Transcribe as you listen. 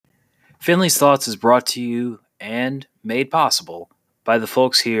Finley's Thoughts is brought to you and made possible by the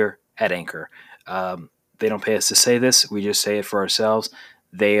folks here at Anchor. They don't pay us to say this, we just say it for ourselves.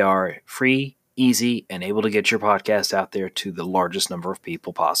 They are free, easy, and able to get your podcast out there to the largest number of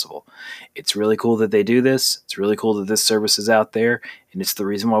people possible. It's really cool that they do this. It's really cool that this service is out there, and it's the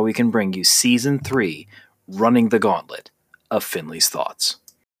reason why we can bring you Season 3, Running the Gauntlet of Finley's Thoughts.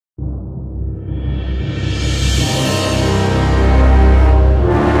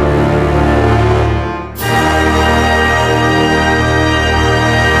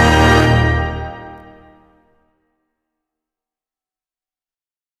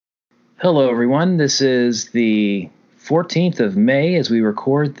 Hello, everyone. This is the 14th of May as we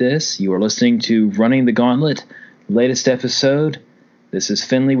record this. You are listening to Running the Gauntlet, latest episode. This is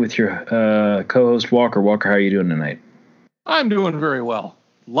Finley with your co-host, Walker. Walker, how are you doing tonight? I'm doing very well.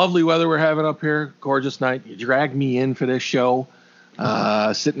 Lovely weather we're having up here. Gorgeous night. You dragged me in for this show.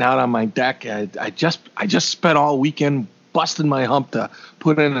 Sitting out on my deck. I just spent all weekend busting my hump to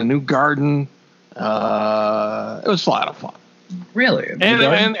put in a new garden. It was a lot of fun. Really?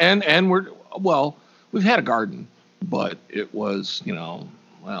 And we've had a garden, but it was,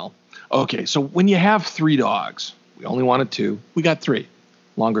 okay. So when you have 3 dogs, we only wanted 2, we got 3.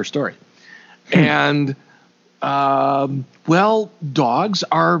 Longer story. And, dogs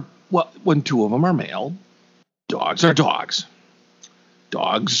are, when 2 of them are male, dogs are dogs.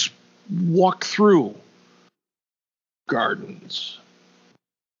 Dogs walk through gardens.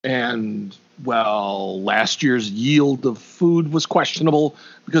 And, last year's yield of food was questionable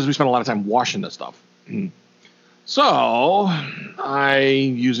because we spent a lot of time washing the stuff. So,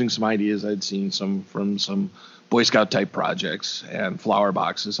 using some ideas I'd seen from some Boy Scout type projects and flower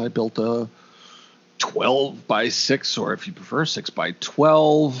boxes, I built a 12 by 6, or if you prefer, 6 by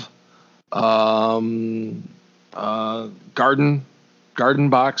 12 garden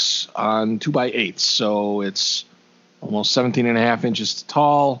box on 2 by 8. So it's almost 17 and a half inches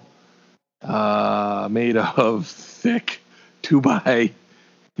tall, made of thick 2 bys,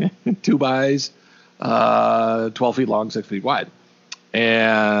 12 feet long, 6 feet wide.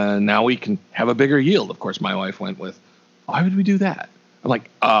 And now we can have a bigger yield. Of course, my wife went with, why would we do that? I'm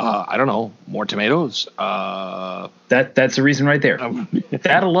like, I don't know, more tomatoes. That's the reason right there.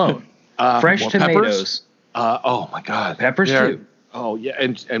 That alone. Fresh tomatoes. Oh my God. Peppers too. Oh yeah.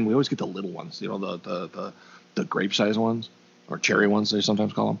 And we always get the little ones, the grape size ones, or cherry ones, they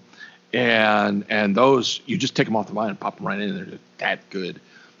sometimes call them. And those, you just take them off the vine and pop them right in. They're that good.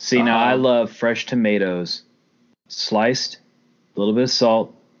 See, now I love fresh tomatoes, sliced, a little bit of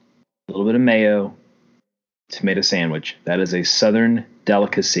salt, a little bit of mayo, tomato sandwich. That is a Southern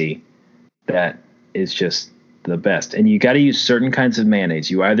delicacy that is just the best. And you got to use certain kinds of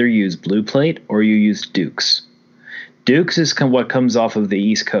mayonnaise. You either use Blue Plate or you use Duke's. Duke's is what comes off of the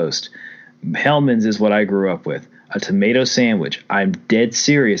East Coast. Hellman's is what I grew up with. A tomato sandwich. I'm dead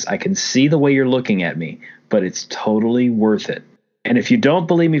serious. I can see the way you're looking at me, but it's totally worth it. And if you don't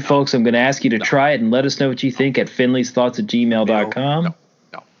believe me, folks, I'm going to ask you to try it and let us know what you think at finleysthoughts@gmail.com.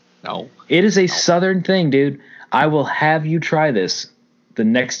 No. It is a Southern thing, dude. I will have you try this the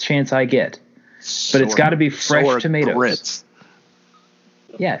next chance I get. But it's got to be fresh tomatoes. Grits.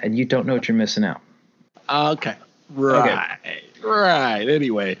 Yeah, and you don't know what you're missing out. Okay. Right.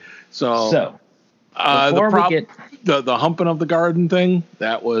 Anyway, so the humping of the garden thing,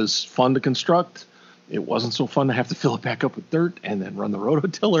 that was fun to construct. It wasn't so fun to have to fill it back up with dirt and then run the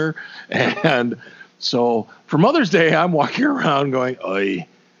rototiller. And so for Mother's Day, I'm walking around going, "Oy,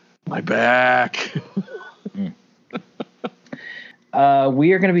 my back." We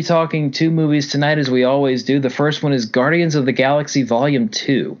are going to be talking 2 movies tonight, as we always do. The first one is Guardians of the Galaxy Volume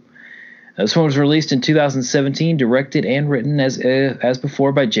 2. This one was released in 2017, directed and written as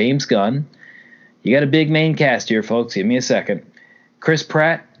before by James Gunn. You got a big main cast here, folks. Give me a second. Chris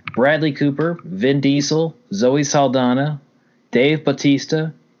Pratt, Bradley Cooper, Vin Diesel, Zoe Saldana, Dave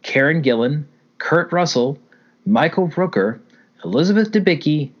Bautista, Karen Gillan, Kurt Russell, Michael Rooker, Elizabeth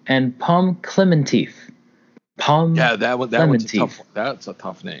Debicki, and Pom Klementieff. One's tough. That's a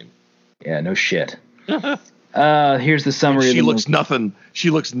tough name. Yeah, no shit. Here's the summary. She looks nothing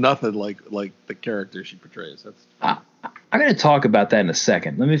like the character she portrays. I'm going to talk about that in a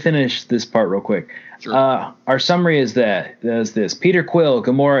second. Let me finish this part real quick. Sure. Our summary is this. Peter Quill,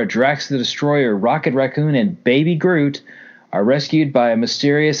 Gamora, Drax the Destroyer, Rocket Raccoon, and Baby Groot are rescued by a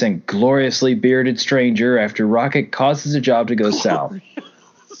mysterious and gloriously bearded stranger after Rocket causes a job to go south.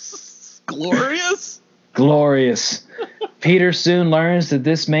 Glorious? Glorious. Peter soon learns that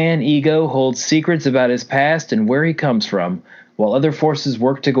this man, Ego, holds secrets about his past and where he comes from, while other forces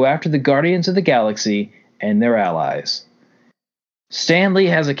work to go after the Guardians of the Galaxy and their allies. Stan Lee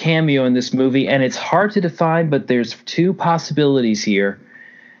has a cameo in this movie, and it's hard to define, but there's two possibilities here.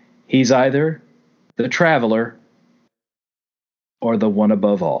 He's either the Traveler or the One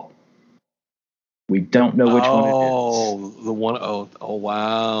Above All. We don't know which one it is. Oh, the one. Oh,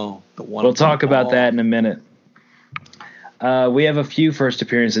 wow. The one. We'll talk about that in a minute. We have a few first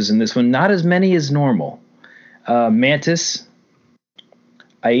appearances in this one, not as many as normal. Mantis,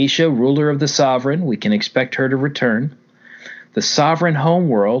 Aisha, ruler of the Sovereign. We can expect her to return. The Sovereign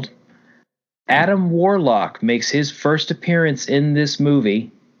homeworld. Adam Warlock makes his first appearance in this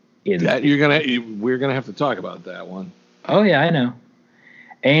movie. We're gonna have to talk about that one. Oh yeah, I know.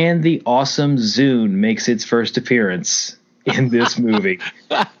 And the awesome Zune makes its first appearance in this movie.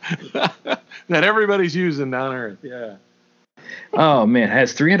 That everybody's using down Earth, yeah. Oh man, it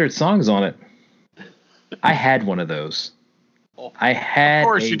has 300 songs on it. I had one of those. I had. Of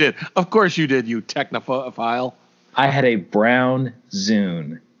course you did. You technophile. I had a brown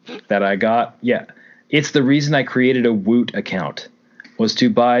Zune that I got. Yeah, it's the reason I created a Woot account, was to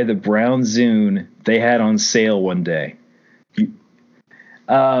buy the brown Zune they had on sale one day.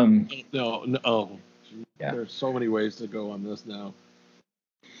 No. Yeah. There's so many ways to go on this now.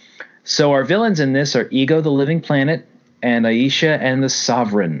 So our villains in this are Ego, the Living Planet, and Aisha and the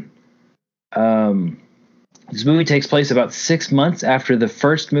Sovereign. This movie takes place about 6 months after the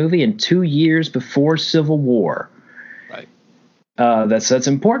first movie and 2 years before Civil War. Right. That's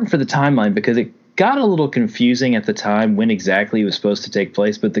important for the timeline because it got a little confusing at the time when exactly it was supposed to take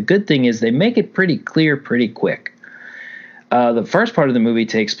place. But the good thing is they make it pretty clear pretty quick. The first part of the movie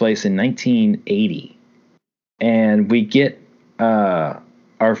takes place in 1980. And we get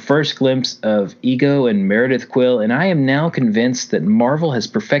our first glimpse of Ego and Meredith Quill, and I am now convinced that Marvel has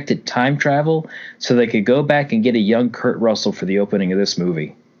perfected time travel so they could go back and get a young Kurt Russell for the opening of this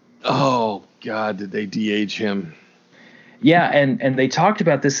movie. Oh, God, did they de-age him? Yeah, and they talked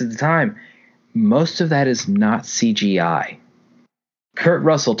about this at the time. Most of that is not CGI. Kurt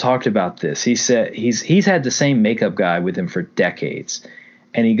Russell talked about this. He said he's had the same makeup guy with him for decades.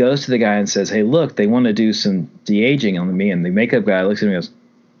 And he goes to the guy and says, hey, look, they want to do some de-aging on me. And the makeup guy looks at him and goes,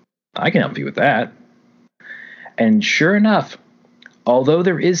 I can help you with that. And sure enough, although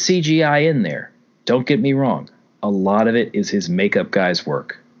there is CGI in there, don't get me wrong, a lot of it is his makeup guy's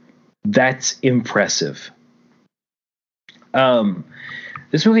work. That's impressive.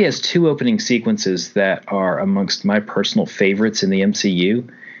 This movie has two opening sequences that are amongst my personal favorites in the MCU.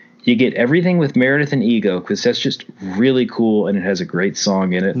 You get everything with Meredith and Ego, because that's just really cool, and it has a great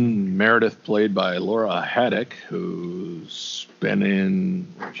song in it. Meredith, played by Laura Haddock, who's been in...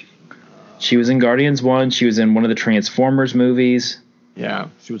 She was in Guardians 1. She was in one of the Transformers movies. Yeah,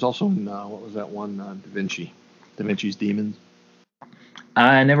 she was also in, what was that one? Da Vinci's Demons.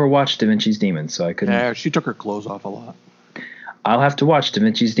 I never watched Da Vinci's Demons, so I couldn't... Yeah, she took her clothes off a lot. I'll have to watch Da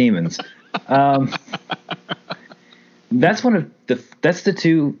Vinci's Demons. That's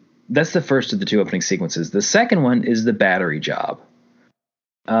the first of the two opening sequences. The second one is the battery job.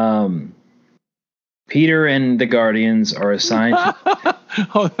 Peter and the Guardians are assigned to...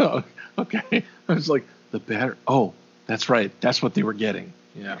 Oh, no. Okay. I was like, the battery... Oh, that's right. That's what they were getting.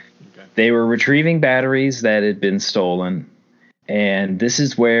 Yeah. Okay. They were retrieving batteries that had been stolen. And this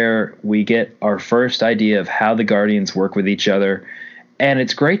is where we get our first idea of how the Guardians work with each other. And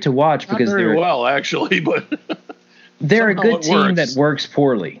it's great to watch because not very well, actually, but... They're a good team that works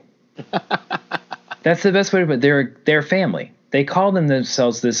poorly. That's the best way to put it. They're a family. They call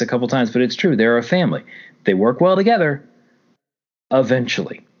themselves this a couple times, but it's true. They're a family. They work well together.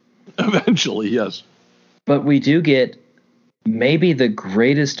 Eventually. Eventually, yes. But we do get maybe the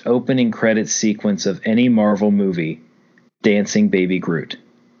greatest opening credits sequence of any Marvel movie, Dancing Baby Groot.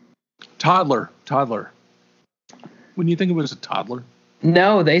 Toddler. Wouldn't you think it was a toddler?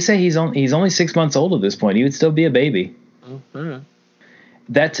 No, they say he's only 6 months old at this point. He would still be a baby. Oh, all right.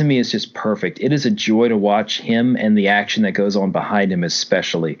 That to me is just perfect. It is a joy to watch him and the action that goes on behind him,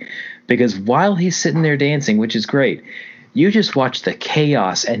 especially because while he's sitting there dancing, which is great, you just watch the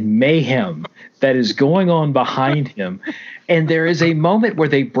chaos and mayhem that is going on behind him. And there is a moment where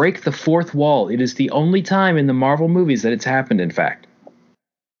they break the fourth wall. It is the only time in the Marvel movies that it's happened, in fact.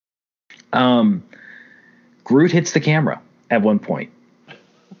 Groot hits the camera at one point.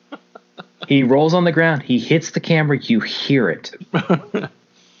 He rolls on the ground. He hits the camera. You hear it.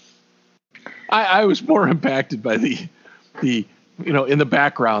 I was more impacted by the in the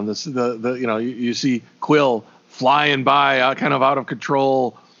background. You see Quill flying by, kind of out of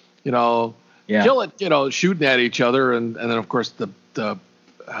control. Kill it. Shooting at each other, and then of course the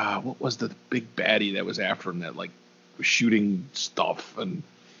what was the big baddie that was after him that like was shooting stuff and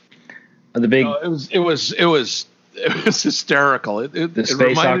the big. It was It was hysterical. The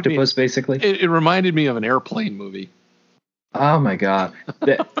space octopus, basically. It reminded me of an airplane movie. Oh my god.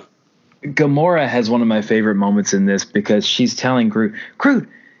 Gamora has one of my favorite moments in this because she's telling Groot,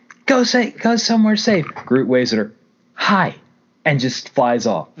 go somewhere safe. Groot waves at her, hi, and just flies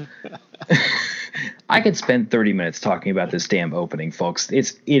off. I could spend 30 minutes talking about this damn opening, folks.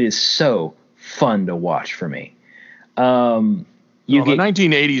 It is so fun to watch for me. The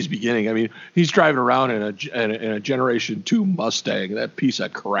 1980s beginning. I mean, he's driving around in a Generation 2 Mustang, that piece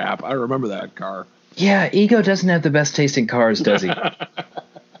of crap. I remember that car. Yeah, Ego doesn't have the best taste in cars, does he?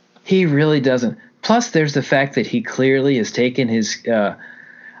 He really doesn't. Plus, there's the fact that he clearly has taken his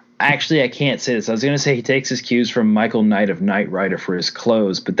actually, I can't say this. I was going to say he takes his cues from Michael Knight of Knight Rider for his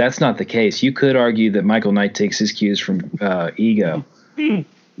clothes, but that's not the case. You could argue that Michael Knight takes his cues from Ego.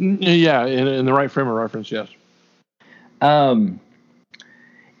 Yeah, in the right frame of reference, yes. In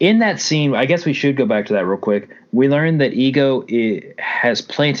that scene, I guess we should go back to that real quick. We learned that Ego has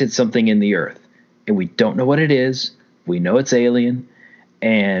planted something in the earth, and we don't know what it is. We know it's alien,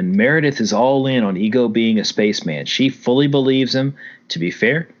 and Meredith is all in on Ego being a spaceman. She fully believes him. To be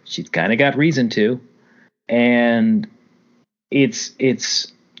fair, she's kind of got reason to, and it's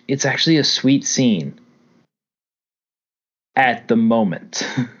actually a sweet scene at the moment.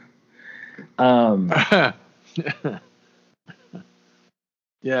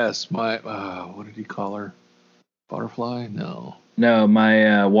 Yes, my what did he call her? Butterfly? No,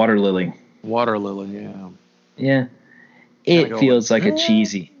 my water lily. Water lily. Yeah. Yeah. It feels like it's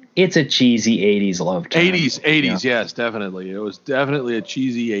a cheesy 80s love term. 80s, yes, definitely. It was definitely a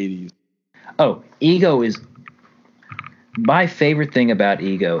cheesy 80s. Oh, Ego is my favorite thing about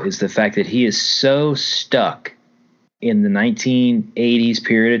Ego is the fact that he is so stuck in the 1980s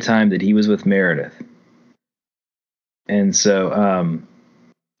period of time that he was with Meredith. And so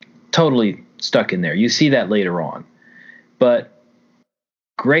totally stuck in there. You see that later on. But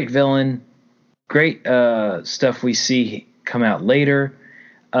great villain, great stuff we see come out later.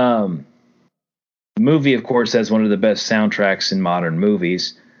 The movie, of course, has one of the best soundtracks in modern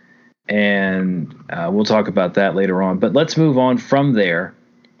movies, and we'll talk about that later on. But let's move on from there.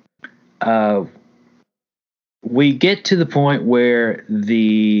 We get to the point where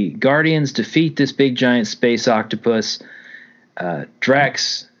the Guardians defeat this big giant space octopus.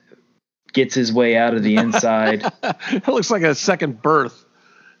 Drax gets his way out of the inside. It looks like a second birth.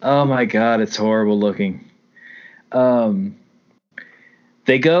 Oh my God, it's horrible looking.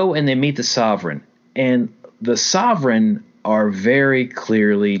 They go and they meet the Sovereign, and the Sovereign are very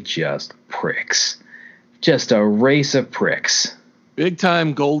clearly just pricks. Just a race of pricks. Big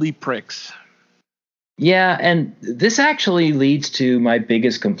time Goldie pricks. Yeah, and this actually leads to my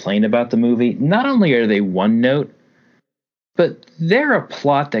biggest complaint about the movie. Not only are they one note, but they're a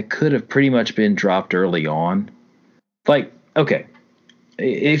plot that could have pretty much been dropped early on. Like, okay,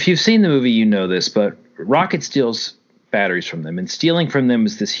 if you've seen the movie, you know this, but Rocket steals batteries from them, and stealing from them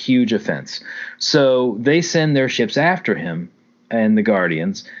is this huge offense. So they send their ships after him and the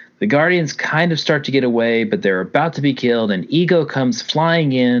Guardians. The Guardians kind of start to get away, but they're about to be killed, and Ego comes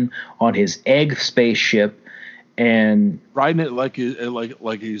flying in on his egg spaceship and riding it like he's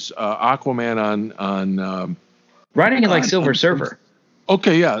Aquaman on riding it like Silver Surfer.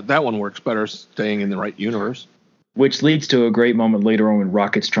 Okay, yeah, that one works better, staying in the right universe. Which leads to a great moment later on when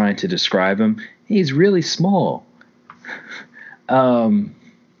Rocket's trying to describe him. He's really small.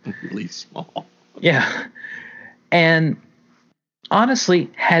 Really small. Yeah. And honestly,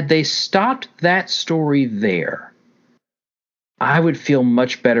 had they stopped that story there, I would feel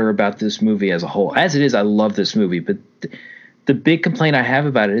much better about this movie as a whole. As it is, I love this movie, but the big complaint I have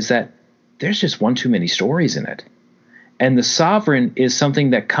about it is that there's just one too many stories in it. And the Sovereign is something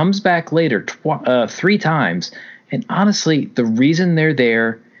that comes back later 3 times. And honestly, the reason they're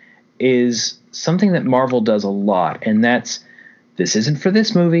there is something that Marvel does a lot, and that's this isn't for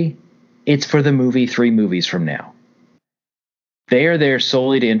this movie, it's for the movie 3 movies from now. They are there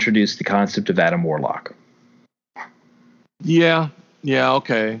solely to introduce the concept of Adam Warlock. Yeah,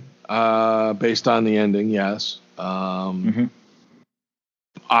 okay. Based on the ending, yes. I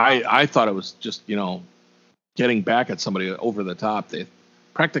thought it was just, getting back at somebody over the top. They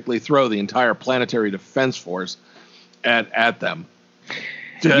practically throw the entire Planetary Defense Force at them.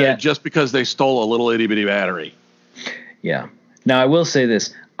 Just because they stole a little itty-bitty battery. Yeah. Now, I will say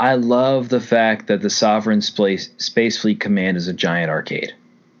this. I love the fact that the Sovereign Space Fleet Command is a giant arcade.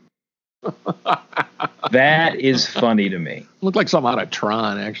 That is funny to me. Looked like something out of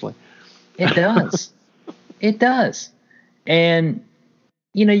Tron, actually. It does. It does. And,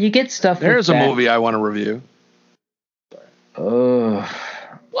 you get stuff There's a movie I want to review. Oh.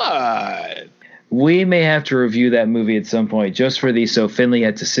 What? We may have to review that movie at some point just for the so Finley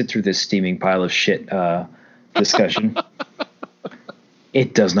had to sit through this steaming pile of shit discussion.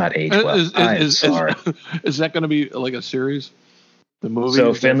 It does not age well. I'm sorry. Is that going to be like a series? The movie.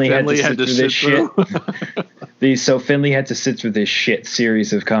 So Finley had to sit through this shit. So Finley had to sit through this shit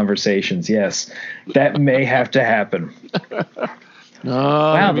series of conversations. Yes, that may have to happen.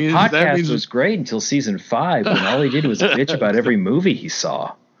 Wow, the podcast was great until season 5 when all he did was bitch about every movie he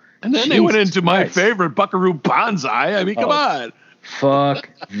saw. And then they went into my favorite, Buckaroo Banzai. I mean, come on. Fuck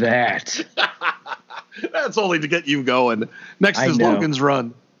that. That's only to get you going. Next is Logan's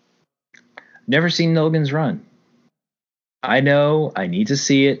Run. Never seen Logan's Run. I know. I need to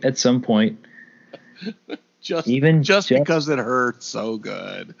see it at some point. just because it hurts so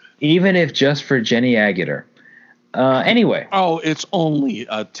good. Even if just for Jenny Agutter. Anyway. Oh, it's only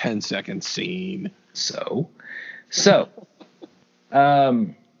a 10-second scene. So,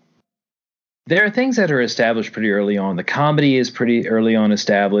 there are things that are established pretty early on. The comedy is pretty early on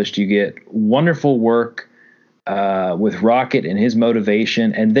established. You get wonderful work with Rocket and his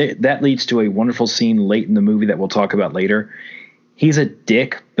motivation, and that leads to a wonderful scene late in the movie that we'll talk about later. He's a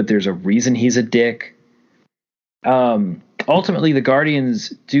dick, but there's a reason he's a dick. Ultimately, the Guardians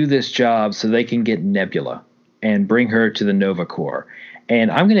do this job so they can get Nebula and bring her to the Nova Corps.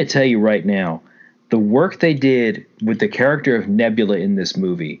 And I'm going to tell you right now, the work they did with the character of Nebula in this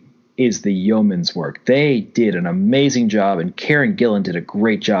movie is the yeoman's work. They did an amazing job, and Karen Gillan did a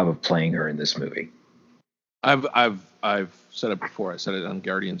great job of playing her in this movie. I've said it before. I said it on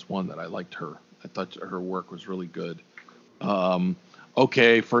Guardians 1 that I liked her. I thought her work was really good.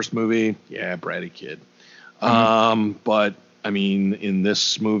 Okay, first movie, yeah, bratty kid. But I mean, in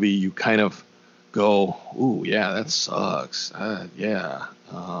this movie, you kind of go, "Ooh, yeah, that sucks." Yeah.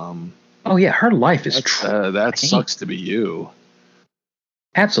 Oh yeah, her life is that sucks to be you.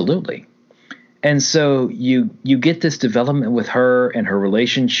 Absolutely. And so you get this development with her and her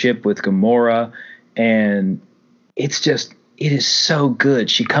relationship with Gamora, and it is so good.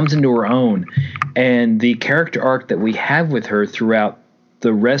 She comes into her own, and the character arc that we have with her throughout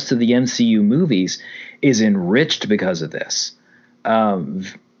the rest of the MCU movies is enriched because of this.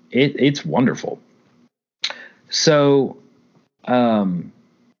 It's wonderful. So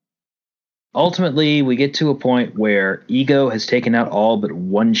ultimately, we get to a point where Ego has taken out all but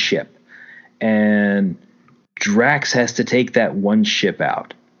one ship, and Drax has to take that one ship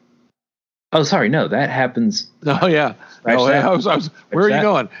out. Oh, sorry, no, that happens. Oh yeah, no, I was. Where are you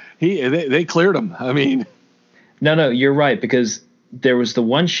going? They cleared him. I mean, no, you're right, because there was the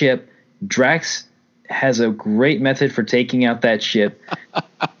one ship. Drax has a great method for taking out that ship.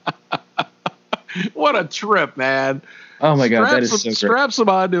 What a trip, man! Oh my God, that is so great. Straps him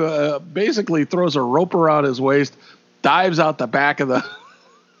onto basically throws a rope around his waist, dives out the back of the.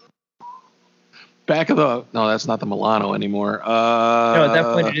 No, that's not the Milano anymore. No, at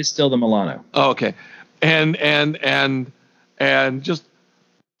that point it is still the Milano. Oh, okay, and just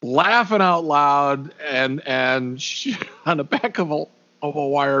laughing out loud and on the back of a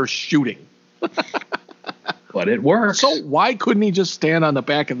wire shooting. But it works. So why couldn't he just stand on the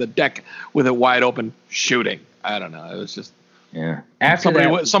back of the deck with it wide open shooting? I don't know. It was just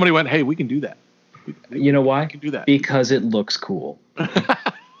After somebody went, "Hey, we can do that." You know why? We can do that because it looks cool.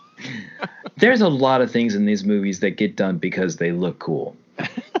 There's a lot of things in these movies that get done because they look cool.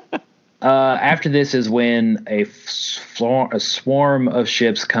 After this is when a swarm of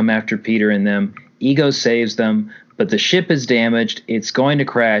ships come after Peter and them. Ego saves them, but the ship is damaged. It's going to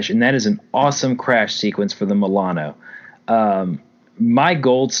crash, and that is an awesome crash sequence for the Milano. My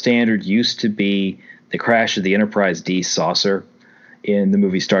gold standard used to be the crash of the Enterprise D saucer in the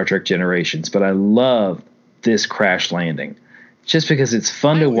movie Star Trek Generations, but I love this crash landing. Just because it's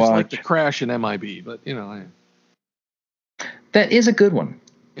fun to watch. I like the crash in MIB, but that is a good one.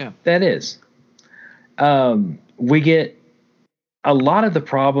 Yeah, that is. We get a lot of the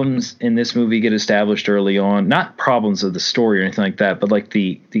problems in this movie get established early on. Not problems of the story or anything like that, but like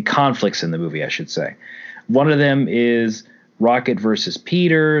the conflicts in the movie, I should say. One of them is Rocket versus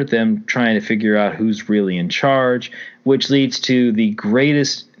Peter, them trying to figure out who's really in charge, which leads to the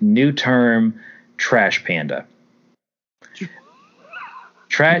greatest new term, Trash Panda.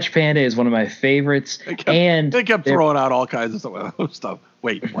 Trash Panda is one of my favorites. They kept throwing out all kinds of stuff.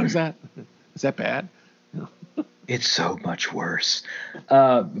 Wait, what is that? Is that bad? It's so much worse.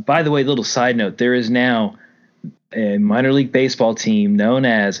 By the way, little side note, there is now a minor league baseball team known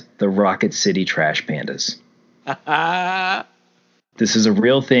as the Rocket City Trash Pandas. This is a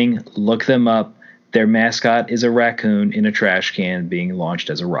real thing. Look them up. Their mascot is a raccoon in a trash can being launched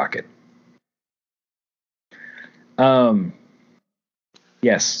as a rocket.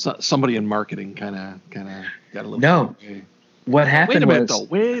 Yes. Somebody in marketing kind of got a little. No. What happened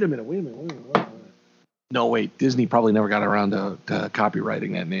Wait a minute. No, wait. Disney probably never got around to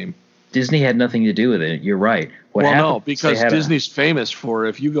copywriting that name. Disney had nothing to do with it. You're right. No, because Disney's famous for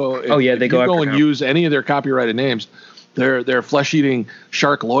if you go and use any of their copyrighted names, their flesh-eating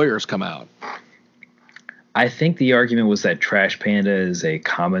shark lawyers come out. I think the argument was that Trash Panda is a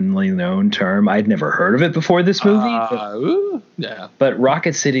commonly known term. I'd never heard of it before this movie. Yeah. But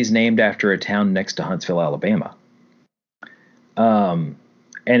Rocket City's named after a town next to Huntsville, Alabama.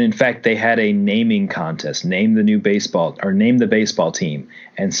 And in fact, they had a naming contest, name the baseball team,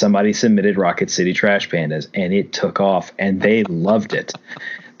 and somebody submitted Rocket City Trash Pandas, and it took off, and they loved it.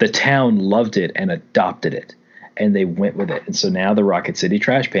 The town loved it and adopted it, and they went with it. And so now the Rocket City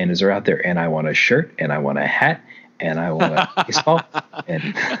Trash Pandas are out there, and I want a shirt, and I want a hat, and I want a baseball,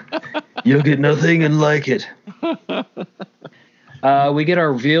 and you'll get nothing and like it. We get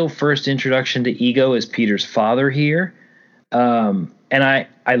our real first introduction to Ego as Peter's father here. And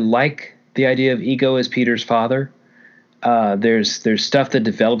I like the idea of Ego as Peter's father. There's stuff that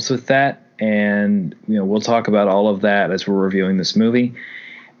develops with that, and we'll talk about all of that as we're reviewing this movie.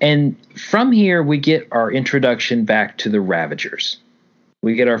 And from here, we get our introduction back to the Ravagers.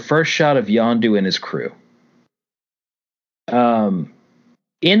 We get our first shot of Yondu and his crew. In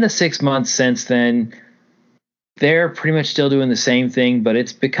the 6 months since then, they're pretty much still doing the same thing, but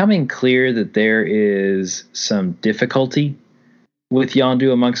it's becoming clear that there is some difficulty with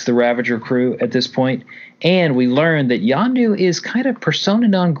Yondu amongst the Ravager crew at this point. And we learn that Yondu is kind of persona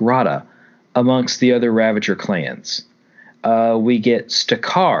non grata amongst the other Ravager clans. We get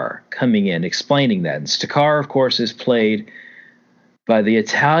Stakar coming in, explaining that. And Stakar, of course, is played by the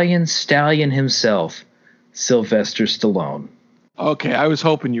Italian stallion himself, Sylvester Stallone. Okay, I was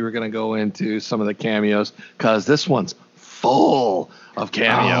hoping you were going to go into some of the cameos, because this one's full of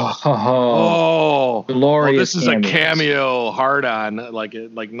cameos. Glorious! This is cameos. A cameo hard-on, like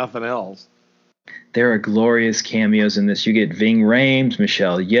nothing else. There are glorious cameos in this. You get Ving Rhames,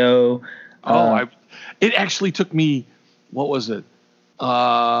 Michelle Yeoh. It actually took me. What was it? I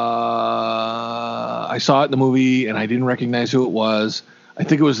saw it in the movie and I didn't recognize who it was. I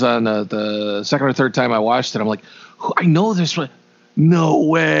think it was on the second or third time I watched it. I'm like, I know this one. No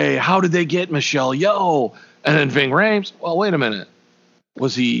way. How did they get Michelle Yeoh? And then Ving Rhames. Well, wait a minute.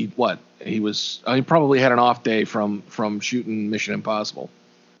 Was he what? He probably had an off day from shooting Mission Impossible.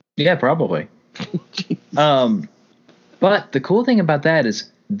 Yeah, probably. But the cool thing about that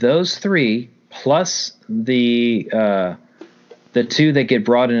is those three plus the two that get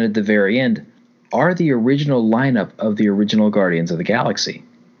brought in at the very end are the original lineup of the original Guardians of the Galaxy.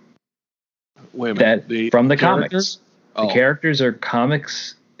 Wait a minute. From the comics. The characters are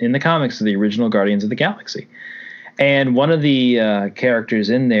in the comics of the original Guardians of the Galaxy. And one of the characters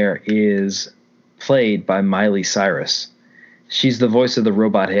in there is played by Miley Cyrus. She's the voice of the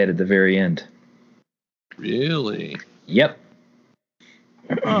robot head at the very end. Really? Yep.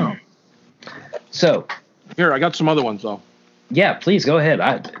 Oh. So. Here, I got some other ones, though. Yeah, please go ahead.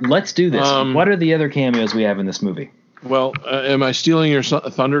 Let's do this. What are the other cameos we have in this movie? Well, am I stealing your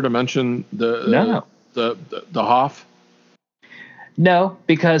thunder to mention the Hoff? No,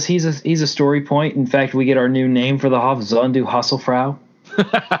 because he's a story point. In fact, we get our new name for the Hoff, Zardu Hasselfrau.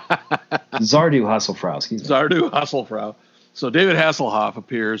 Zardu Hasselfrau, excuse me. Zardu Hasselfrau. So David Hasselhoff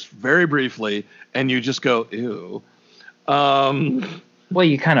appears very briefly, and you just go, ew. Well,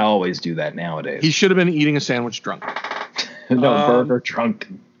 you kind of always do that nowadays. He should have been eating a sandwich drunk. Burger drunk.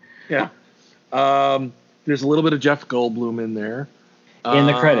 Yeah. There's a little bit of Jeff Goldblum in there. In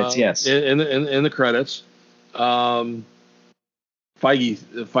the credits, yes. In the credits.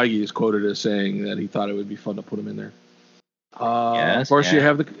 Feige is quoted as saying that he thought it would be fun to put him in there. Yes, of course, you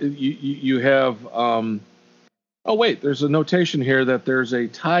have oh wait, there's a notation here that there's a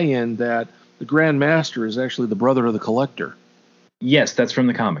tie-in that the Grand Master is actually the brother of the Collector. Yes, that's from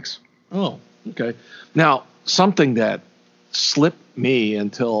the comics. Oh, okay. Now, something that slipped me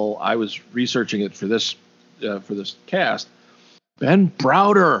until I was researching it for this cast, Ben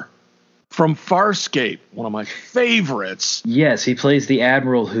Browder from Farscape, one of my favorites. Yes, he plays the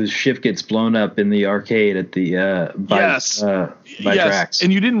admiral whose ship gets blown up in the arcade at the by Drax.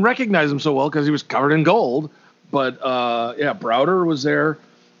 And you didn't recognize him so well because he was covered in gold. But Browder was there.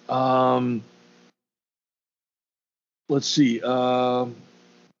 Let's see.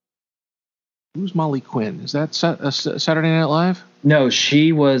 Who's Molly Quinn? Is that Saturday Night Live? No,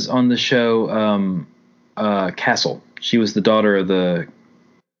 she was on the show Castle. She was the daughter of the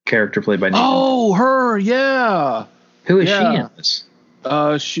character played by Nathan. Oh, her, yeah. Who is she in this?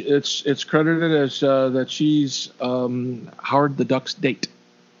 It's credited as that she's Howard the Duck's date.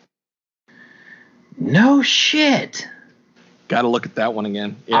 No shit. Got to look at that one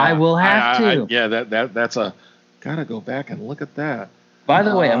again. Yeah, I will have to. Yeah, that's a. Got to go back and look at that. By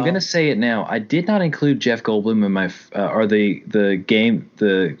the way, I'm going to say it now. I did not include Jeff Goldblum in my or the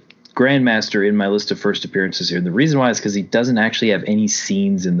Grandmaster in my list of first appearances here. And the reason why is because he doesn't actually have any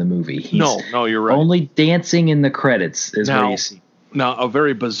scenes in the movie. He's no, you're right. Only dancing in the credits is where you see. Now, a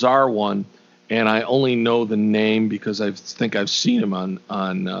very bizarre one, and I only know the name because I think I've seen him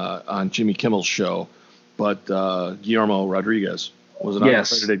on Jimmy Kimmel's show. But Guillermo Rodriguez was an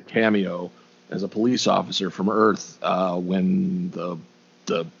uncredited cameo as a police officer from Earth when the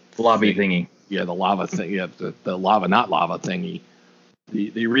lobby thingy. Yeah, the lava thing. Yeah, the lava, not lava thingy.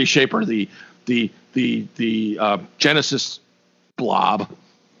 The reshaper, the Genesis blob,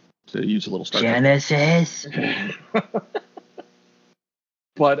 to use a little Star Trek. Genesis.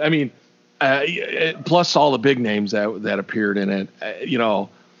 But I mean, plus all the big names that appeared in it,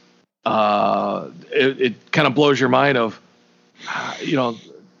 it kind of blows your mind of,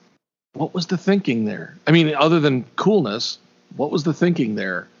 what was the thinking there? I mean, other than coolness, what was the thinking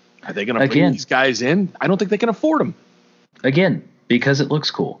there? Are they going to bring these guys in? I don't think they can afford them. Again, because it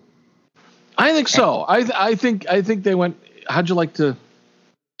looks cool. I think so. I think they went. How'd you like to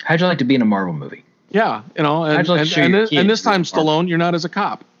be in a Marvel movie? Yeah, and this time Stallone, you're not as a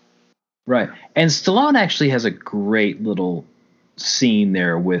cop. Right. And Stallone actually has a great little scene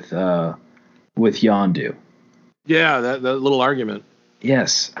there with Yondu. Yeah, that little argument.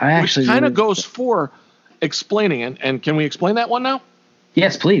 Yes, which kind of goes for explaining, and can we explain that one now?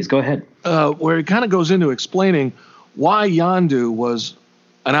 Yes, please go ahead. Where it kind of goes into explaining why Yondu was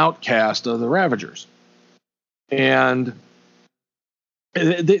an outcast of the Ravagers, and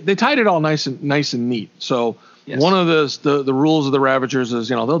they tied it all nice and neat. So one of the rules of the Ravagers is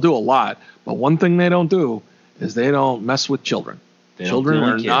they'll do a lot, but one thing they don't do is they don't mess with children. Children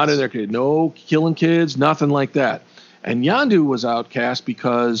are not in their kids. No killing kids, nothing like that. And Yondu was outcast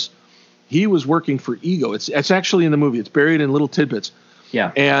because he was working for Ego. It's actually in the movie. It's buried in little tidbits.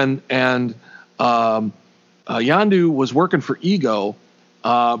 Yeah. And Yondu was working for Ego,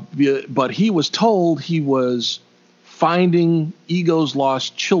 but he was told he was finding Ego's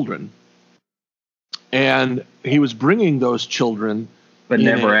lost children, and he was bringing those children, but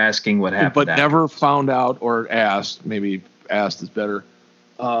never asking what happened. But never found out or asked. Maybe asked is better.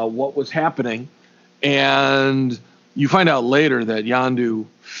 What was happening, and you find out later that Yondu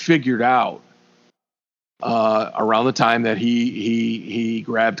figured out around the time that he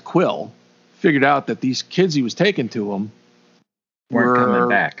grabbed Quill, figured out that these kids he was taking to him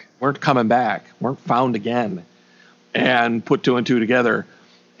weren't coming back, weren't found again, and put two and two together,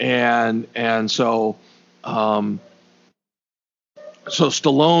 and so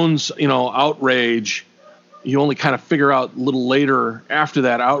Stallone's outrage, you only kind of figure out a little later after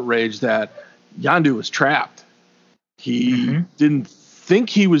that outrage that Yondu was trapped. He didn't think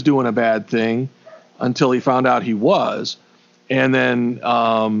he was doing a bad thing until he found out he was, and then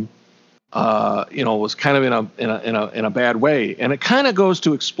was kind of in a bad way. And it kind of goes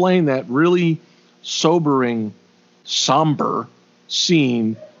to explain that really sobering, somber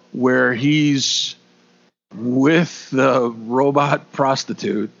scene where he's with the robot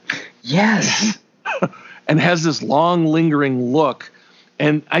prostitute. Yes. And has this long lingering look.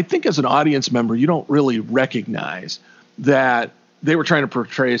 And I think as an audience member, you don't really recognize that they were trying to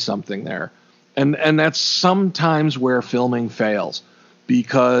portray something there. And that's sometimes where filming fails,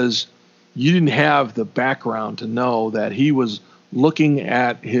 because you didn't have the background to know that he was looking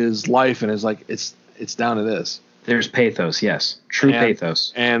at his life and is like, it's down to this. There's pathos, yes. True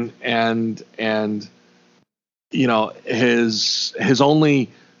pathos. And his only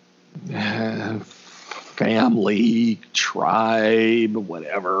family, tribe,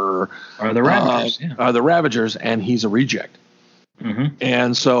 whatever, are the Ravagers. Are the Ravagers, and he's a reject. Mm-hmm.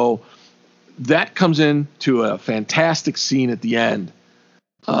 And so that comes into a fantastic scene at the end.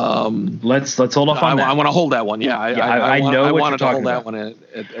 Let's hold off on that. I want to hold that one. Yeah, I wanted to hold that one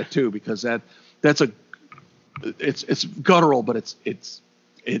at 2, because that's it's guttural, but it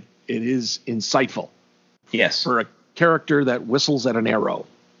is insightful. Yes. For a character that whistles at an arrow.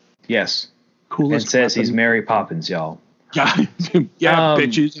 Yes. Coolest. And says he's Mary Poppins, y'all. Yeah,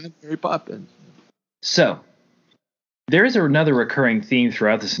 bitches. I'm Mary Poppins. So, there is another recurring theme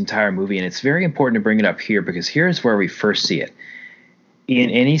throughout this entire movie, and it's very important to bring it up here, because here's where we first see it. In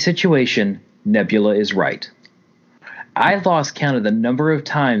any situation, Nebula is right. I lost count of the number of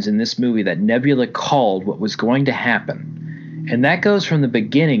times in this movie that Nebula called what was going to happen. And that goes from the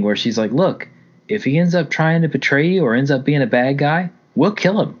beginning, where she's like, look, if he ends up trying to betray you or ends up being a bad guy, we'll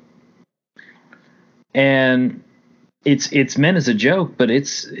kill him. And it's meant as a joke, but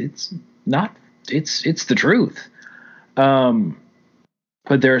it's not. It's the truth.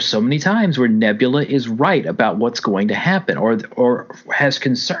 But there are so many times where Nebula is right about what's going to happen, or has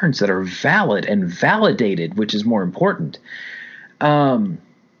concerns that are valid and validated, which is more important.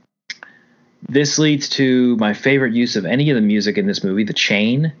 This leads to my favorite use of any of the music in this movie, The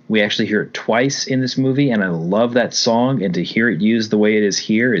Chain. We actually hear it twice in this movie, and I love that song, and to hear it used the way it is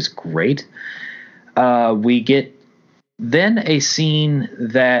here is great. We get then a scene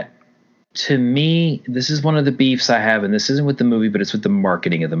that, to me, this is one of the beefs I have, and this isn't with the movie, but it's with the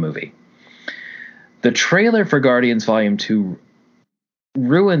marketing of the movie. The trailer for Guardians Volume 2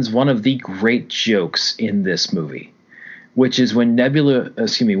 ruins one of the great jokes in this movie, which is when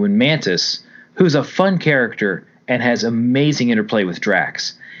when Mantis, who's a fun character and has amazing interplay with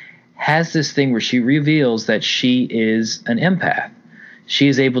Drax, has this thing where she reveals that she is an empath. She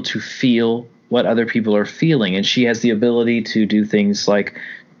is able to feel what other people are feeling, and she has the ability to do things like,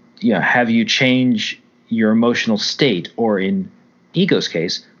 have you change your emotional state, or in Ego's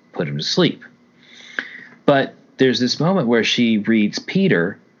case, put him to sleep. But there's this moment where she reads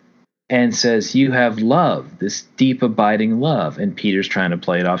Peter and says, "You have love, this deep, abiding love." And Peter's trying to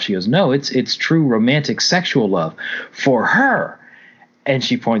play it off. She goes, "No, it's true romantic, sexual love for her." And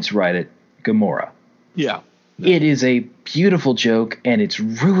she points right at Gamora. Yeah. It is a beautiful joke, and it's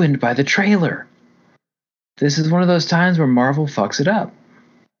ruined by the trailer. This is one of those times where Marvel fucks it up.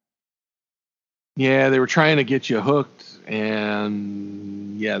 Yeah, they were trying to get you hooked,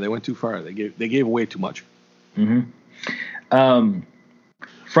 and they went too far. They gave away too much. Mm-hmm.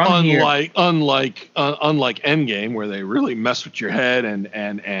 Unlike Endgame, where they really messed with your head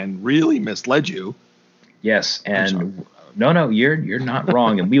and really misled you. Yes, and no, you're not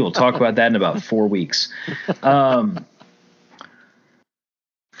wrong, and we will talk about that in about 4 weeks. From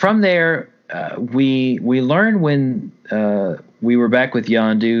there, we learn when we were back with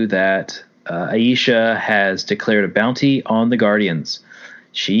Yondu that Aisha has declared a bounty on the Guardians.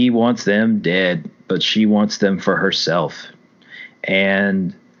 She wants them dead, but she wants them for herself.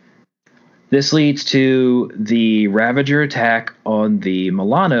 And this leads to the Ravager attack on the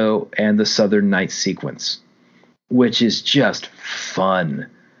Milano and the Southern Night sequence, which is just fun.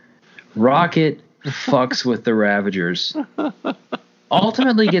 Rocket fucks with the Ravagers,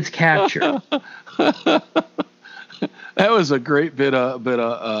 ultimately gets captured. That was a great bit of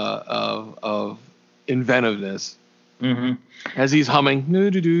inventiveness. Mm-hmm. As he's humming,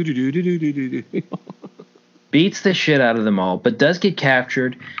 beats the shit out of them all, but does get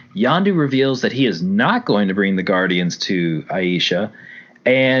captured. Yondu reveals that he is not going to bring the Guardians to Aisha,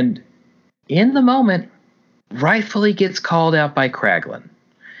 and in the moment, rightfully gets called out by Kraglin.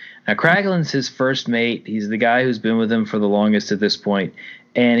 Now, Kraglin's his first mate. He's the guy who's been with him for the longest at this point,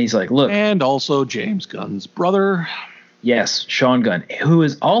 and he's like, look. And also James Gunn's brother. Yes, Sean Gunn, who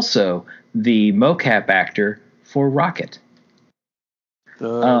is also the mocap actor for Rocket.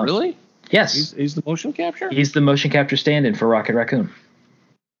 Really? Yes. He's the motion capture? He's the motion capture stand-in for Rocket Raccoon.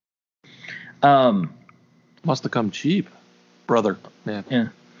 Must have come cheap. Brother. Man.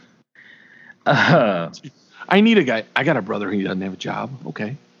 Yeah. I need a guy. I got a brother who doesn't have a job.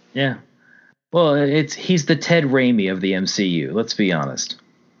 Okay. Yeah. Well, he's the Ted Raimi of the MCU. Let's be honest.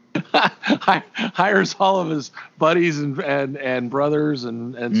 Hires all of his buddies and brothers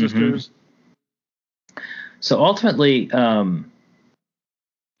and sisters. So ultimately,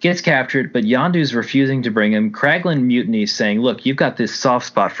 gets captured, but Yondu's refusing to bring him. Kraglin mutinies, saying, "Look, you've got this soft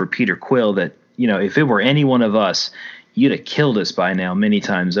spot for Peter Quill that, if it were any one of us, you'd have killed us by now many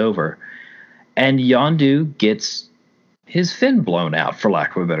times over." And Yondu gets his fin blown out, for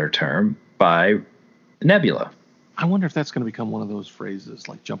lack of a better term, by Nebula. I wonder if that's going to become one of those phrases,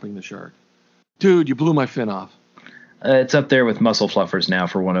 like jumping the shark. Dude, you blew my fin off. It's up there with muscle fluffers now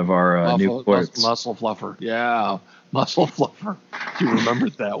for one of our new quotes. Muscle fluffer. Yeah, muscle fluffer. You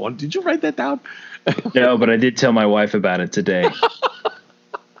remembered that one. Did you write that down? No, but I did tell my wife about it today.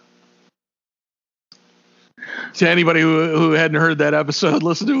 To anybody who hadn't heard that episode,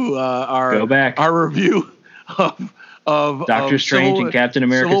 listen to our review of Doctor Strange and Captain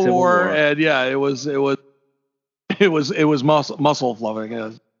America Civil War, and yeah, it was muscle fluffing.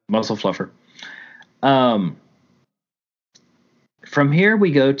 Yes. Muscle fluffer. From here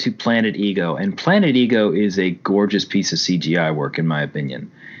we go to Planet Ego, and Planet Ego is a gorgeous piece of CGI work, in my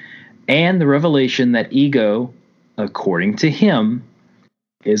opinion. And the revelation that Ego, according to him,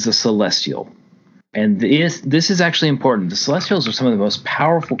 is a Celestial. And this is actually important. The Celestials are some of the most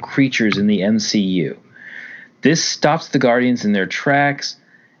powerful creatures in the MCU. This stops the Guardians in their tracks,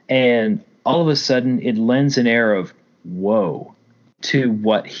 and all of a sudden it lends an air of, whoa, to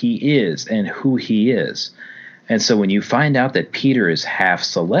what he is and who he is. And so when you find out that Peter is half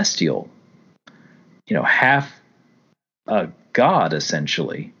celestial, half a god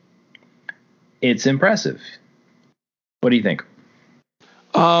essentially, it's impressive. What do you think?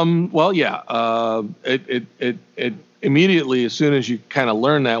 Well, yeah. It immediately, as soon as you kind of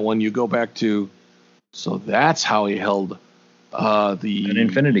learn that one, you go back to, so that's how he held an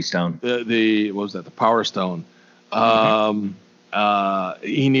Infinity Stone. The what was that? The Power Stone.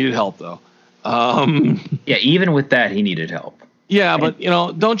 He needed help though. Yeah, even with that, he needed help. Yeah, but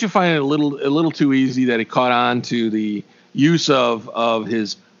don't you find it a little too easy that he caught on to the use of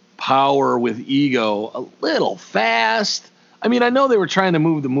his power with ego a little fast? I mean, I know they were trying to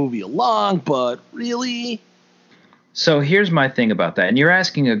move the movie along, but really? So here's my thing about that, and you're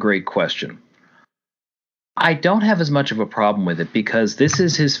asking a great question. I don't have as much of a problem with it because this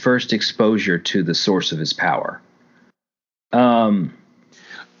is his first exposure to the source of his power. Though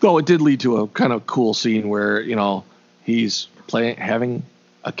it did lead to a kind of cool scene where, he's having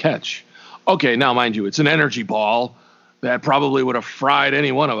a catch. Okay, now mind you, it's an energy ball that probably would have fried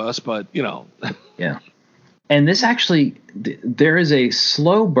any one of us, but Yeah. And this actually, there is a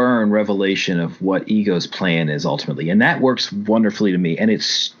slow burn revelation of what Ego's plan is ultimately, and that works wonderfully to me. And it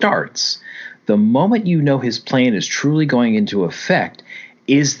starts the moment you know his plan is truly going into effect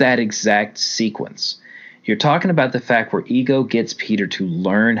is that exact sequence. You're talking about the fact where Ego gets Peter to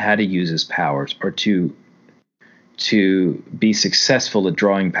learn how to use his powers or to be successful at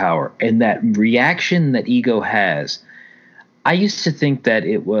drawing power. And that reaction that Ego has, I used to think that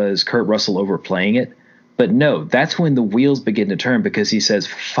it was Kurt Russell overplaying it. But no, that's when the wheels begin to turn because he says,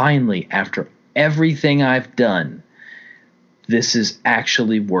 finally, after everything I've done, this is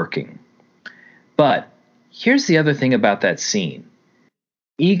actually working. But here's the other thing about that scene.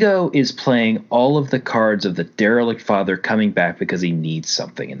 Ego is playing all of the cards of the derelict father coming back because he needs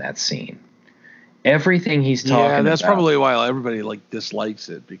something in that scene. Everything he's talking about. Yeah, that's probably why everybody dislikes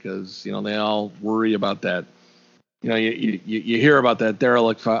it because, they all worry about that. You hear about that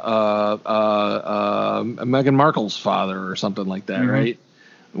derelict Meghan Markle's father or something like that, right?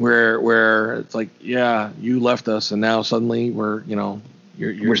 Where it's like, yeah, you left us, and now suddenly we're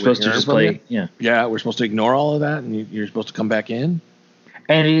we're supposed to just play, we're supposed to ignore all of that, and you're supposed to come back in.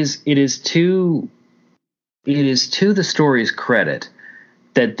 And it is to the story's credit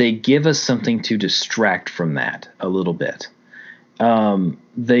that they give us something to distract from that a little bit.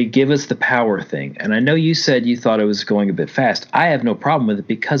 They give us the power thing. And I know you said you thought it was going a bit fast. I have no problem with it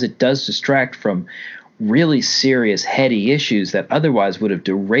because it does distract from really serious, heady issues that otherwise would have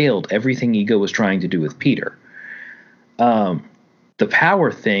derailed everything Ego was trying to do with Peter. The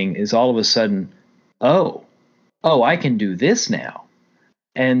power thing is all of a sudden, oh, I can do this now.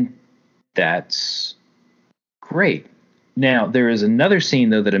 And that's great. Now, there is another scene,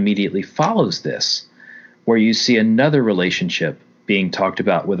 though, that immediately follows this, where you see another relationship being talked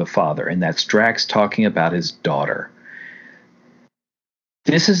about with a father, and that's Drax talking about his daughter.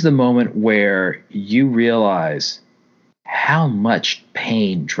 This is the moment where you realize how much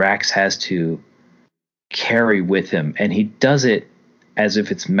pain Drax has to carry with him, and he does it as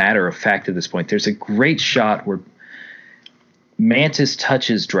if it's matter of fact at this point. There's a great shot where Mantis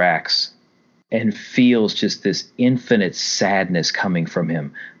touches Drax and feels just this infinite sadness coming from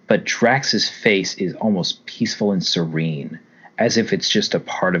him. But Drax's face is almost peaceful and serene, as if it's just a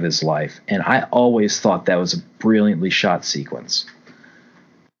part of his life. And I always thought that was a brilliantly shot sequence.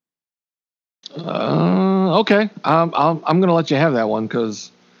 Okay. I'm going to let you have that one because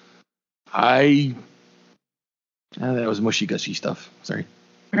that was mushy-gushy stuff. Sorry.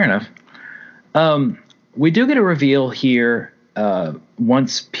 Fair enough. We do get a reveal here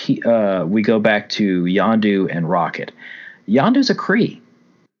once we go back to Yondu and Rocket. Yondu's a Kree.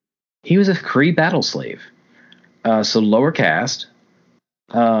 He was a Kree battle slave. So lower caste.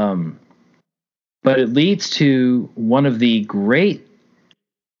 But it leads to one of the great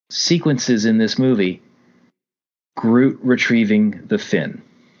sequences in this movie, Groot retrieving the fin.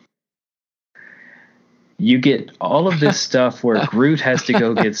 You get all of this stuff where Groot has to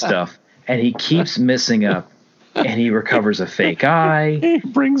go get stuff, and he keeps messing up, and he recovers a fake eye. He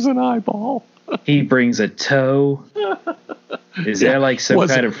brings an eyeball. He brings a toe. Is there like some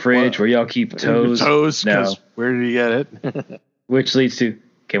kind of fridge where y'all keep toes? Toes? No. Where did he get it? Which leads to,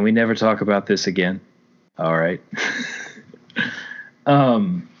 can we never talk about this again? All right.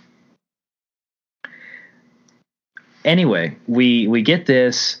 Anyway, we get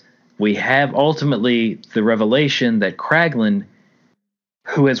this. We have ultimately the revelation that Kraglin,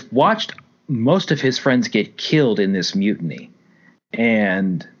 who has watched most of his friends get killed in this mutiny,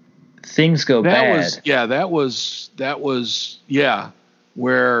 and things go bad. That was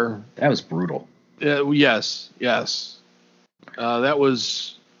where that was brutal. Yes. That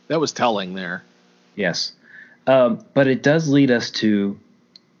was telling there. Yes. But it does lead us to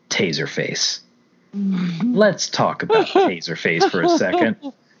Taserface. Let's talk about Taserface for a second.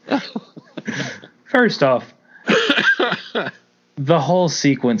 First off, the whole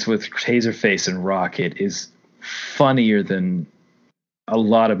sequence with Taserface and Rocket is funnier than a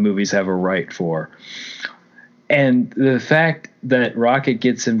lot of movies have a right for. And the fact that Rocket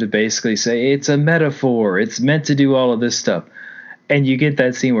gets him to basically say, it's a metaphor, it's meant to do all of this stuff. And you get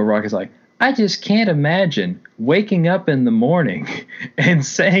that scene where Rocket's like, I just can't imagine waking up in the morning and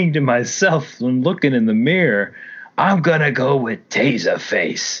saying to myself when looking in the mirror, I'm going to go with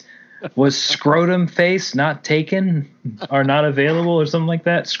Taserface. Was Scrotum Face not taken or not available or something like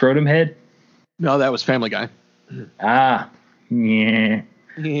that? Scrotum Head? No, that was Family Guy. Ah, yeah.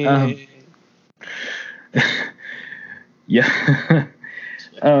 Yeah.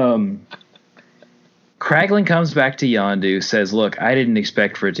 Kraglin comes back to Yondu, says, look, I didn't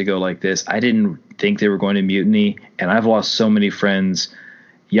expect for it to go like this. I didn't think they were going to mutiny, and I've lost so many friends.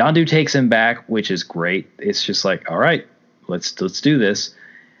 Yondu takes him back, which is great. It's just like, all right, let's do this.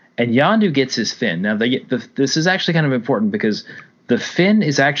 And Yondu gets his fin. Now, this is actually kind of important because the fin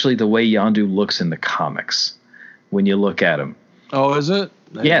is actually the way Yondu looks in the comics when you look at him. Oh, is it?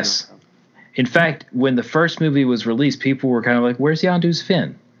 Yes. In fact, when the first movie was released, people were kind of like, where's Yondu's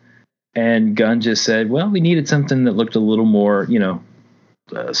fin? And Gunn just said, well, we needed something that looked a little more,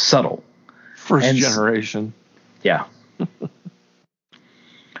 subtle. First generation. Yeah.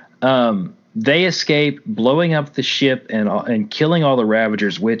 They escape, blowing up the ship and killing all the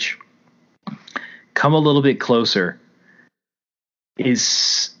Ravagers, which come a little bit closer.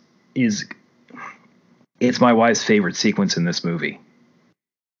 It's my wife's favorite sequence in this movie.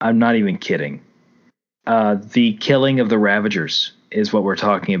 I'm not even kidding. The killing of the Ravagers is what we're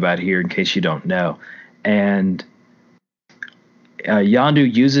talking about here, in case you don't know. And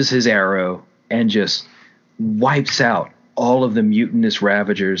Yondu uses his arrow and just wipes out all of the mutinous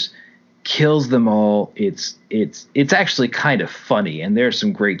Ravagers, kills them all. It's actually kind of funny, and there's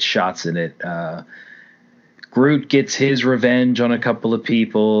some great shots in it. Groot gets his revenge on a couple of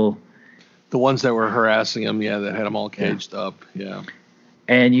people. The ones that were harassing him, that had him all caged up, yeah.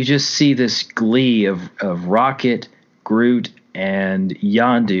 And you just see this glee of Rocket, Groot, and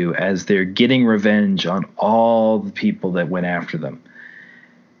Yondu as they're getting revenge on all the people that went after them.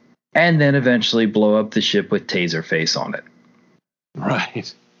 And then eventually blow up the ship with Taserface on it.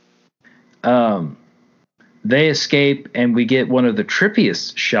 Right. They escape, and we get one of the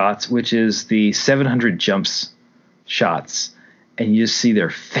trippiest shots, which is the 700 jumps shots. And you just see their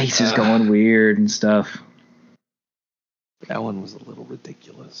faces going weird and stuff. That one was a little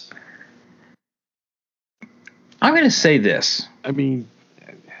ridiculous. I'm going to say this. I mean,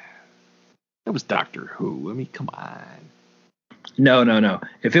 it was Doctor Who. I mean, come on. No.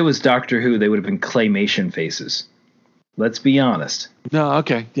 If it was Doctor Who, they would have been claymation faces. Let's be honest. No,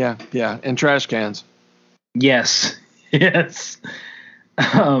 okay. Yeah. And trash cans. Yes.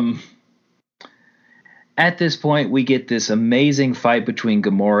 At this point, we get this amazing fight between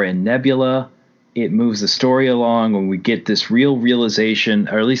Gamora and Nebula. It moves the story along when we get this real realization,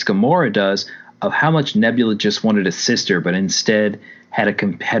 or at least Gamora does, of how much Nebula just wanted a sister, but instead had a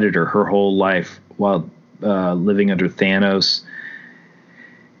competitor her whole life while living under Thanos.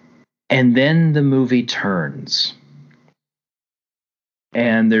 And then the movie turns.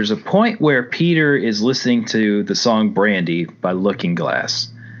 And there's a point where Peter is listening to the song Brandy by Looking Glass.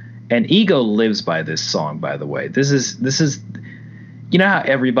 And Ego lives by this song, by the way. This is you know how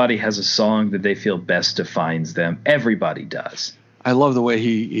everybody has a song that they feel best defines them? Everybody does. I love the way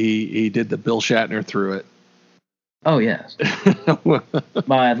he did the Bill Shatner through it. Oh, yes.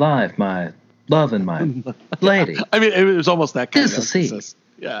 My life, my love, and my lady. I mean, it was almost that kind of emphasis. See.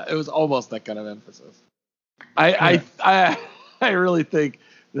 Yeah, it was almost that kind of emphasis. I really think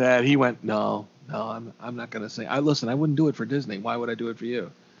that he went, no, I'm not going to sing. Listen, I wouldn't do it for Disney. Why would I do it for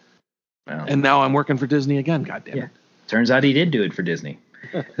you? Well, and now I'm working for Disney again. God damn it. Turns out he did do it for Disney.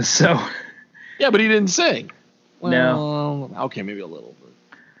 So. Yeah, but he didn't sing. Well, no. Okay, maybe a little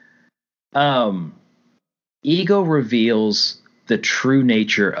bit. Ego reveals the true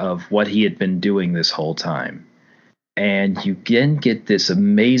nature of what he had been doing this whole time. And you again get this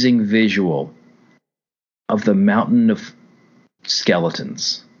amazing visual of the mountain of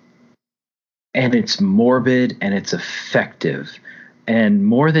skeletons. And it's morbid and it's effective. And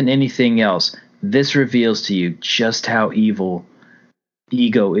more than anything else, this reveals to you just how evil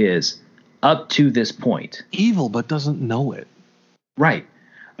Ego is up to this point. Evil, but doesn't know it. Right.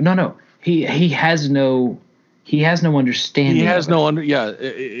 No. He has no understanding. He has of it. no under. Yeah.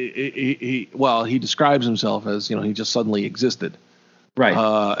 He describes himself as, he just suddenly existed. Right.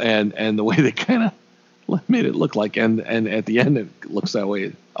 And the way they kind of made it look like, and at the end it looks that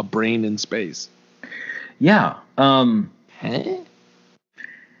way, a brain in space. Yeah. Huh?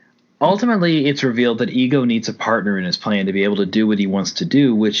 Ultimately, it's revealed that Ego needs a partner in his plan to be able to do what he wants to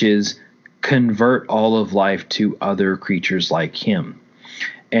do, which is convert all of life to other creatures like him.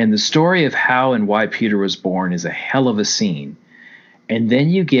 And the story of how and why Peter was born is a hell of a scene. And then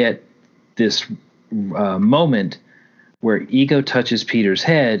you get this moment where Ego touches Peter's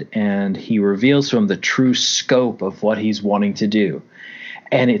head and he reveals to him the true scope of what he's wanting to do.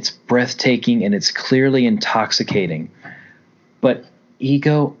 And it's breathtaking and it's clearly intoxicating. But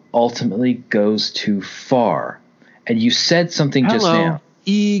Ego ultimately goes too far. And you said something just now.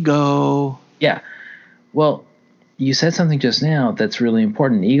 Ego. Yeah. Well, you said something just now that's really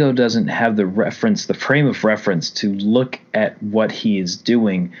important. Ego doesn't have the frame of reference to look at what he is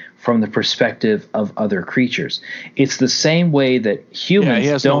doing from the perspective of other creatures. It's the same way that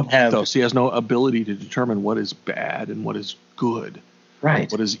humans don't have. He has no ability to determine what is bad and what is good.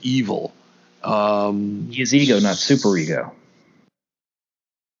 Right. What is evil. He is ego, not super ego.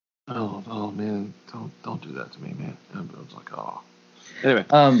 Oh man, don't do that to me, man. I was like, oh. Anyway.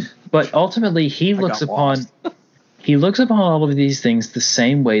 But ultimately, he looks upon all of these things the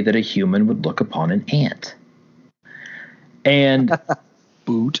same way that a human would look upon an ant. And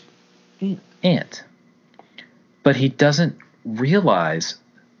boot ant. But he doesn't realize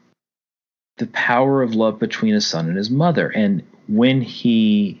the power of love between a son and his mother. And when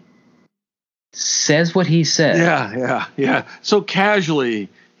he says what he says, yeah. So casually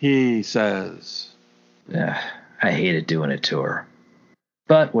he says, I hated doing it to her.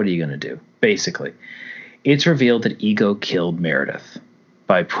 But what are you going to do? Basically, it's revealed that Ego killed Meredith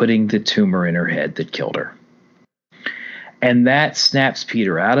by putting the tumor in her head that killed her. And that snaps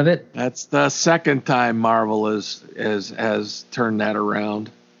Peter out of it. That's the second time Marvel has turned that around.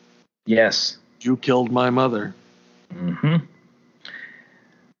 Yes. You killed my mother. Mm-hmm.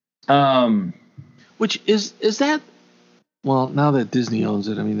 Which is that? Well, now that Disney owns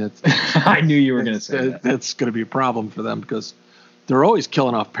it, I mean that's. I knew you were going to say that. That's going to be a problem for them because they're always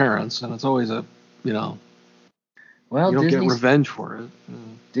killing off parents, and it's always a Well, you don't get revenge for it.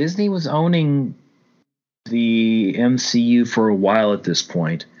 Disney was owning the MCU for a while at this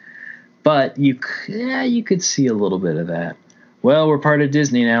point, but you could see a little bit of that. Well, we're part of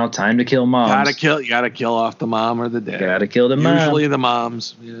Disney now. Time to kill moms. You gotta kill off the mom or the dad. Gotta kill the mom. Usually the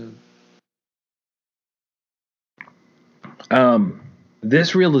moms. Yeah.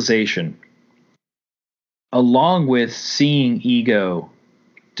 This realization, along with seeing Ego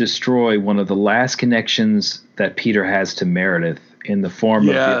destroy one of the last connections that Peter has to Meredith in the form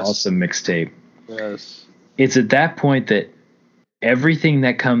of the Awesome mixtape. Yes. It's at that point that everything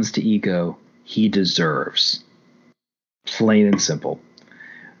that comes to Ego, he deserves. Plain and simple.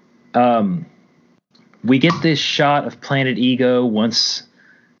 We get this shot of Planet Ego once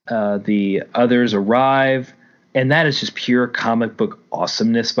the others arrive, and that is just pure comic book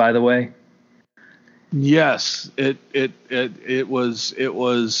awesomeness, by the way. Yes, it was through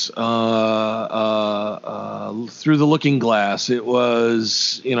the looking glass. It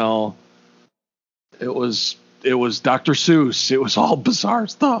was it was Dr. Seuss. It was all bizarre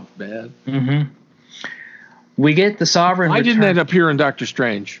stuff, man. Mm-hmm. We get the Sovereign. Why didn't it appear in Doctor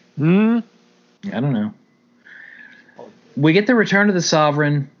Strange? I don't know. We get the return of the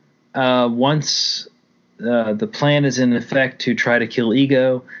Sovereign once the plan is in effect to try to kill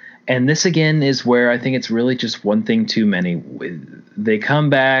Ego. And this, again, is where I think it's really just one thing too many. They come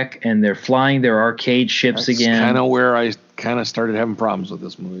back and they're flying their arcade ships again. That's kind of where I kind of started having problems with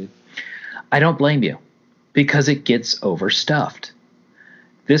this movie. I don't blame you, because it gets overstuffed.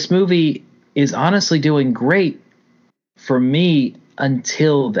 This movie is honestly doing great for me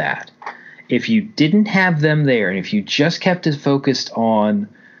until that. If you didn't have them there, and if you just kept it focused on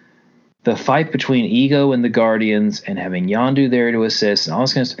the fight between Ego and the Guardians and having Yondu there to assist and all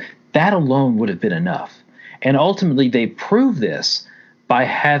this kind of stuff, that alone would have been enough. And ultimately, they prove this by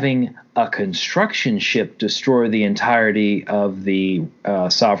having a construction ship destroy the entirety of the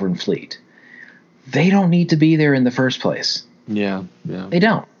Sovereign fleet. They don't need to be there in the first place. Yeah. They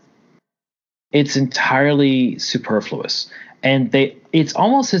don't. It's entirely superfluous. And it's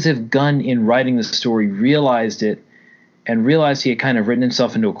almost as if Gunn, in writing the story, realized it and realized he had kind of written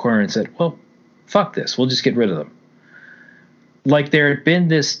himself into a corner and said, well, fuck this. We'll just get rid of them. Like there had been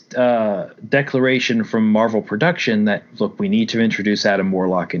this declaration from Marvel Production that, look, we need to introduce Adam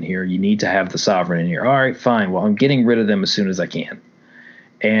Warlock in here. You need to have the Sovereign in here. All right, fine. Well, I'm getting rid of them as soon as I can.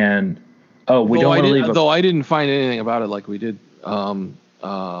 And we don't want to leave. Though I didn't find anything about it like we did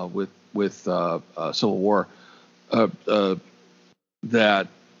with Civil War, that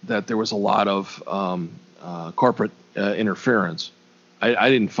there was a lot of corporate interference. I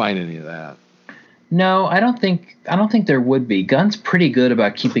didn't find any of that. No, I don't think there would be. Gunn's pretty good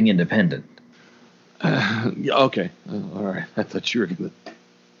about keeping independent. Okay, all right. I thought you were going to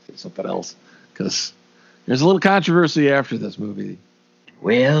say something else, because there's a little controversy after this movie.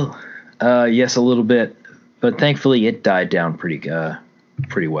 Well, yes, a little bit, but thankfully it died down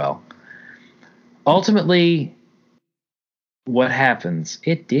pretty well. Ultimately, what happens?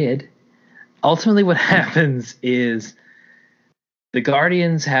 It did. Ultimately, what happens is the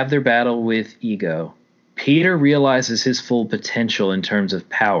Guardians have their battle with Ego. Peter realizes his full potential in terms of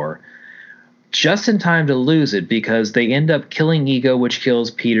power, just in time to lose it because they end up killing Ego, which kills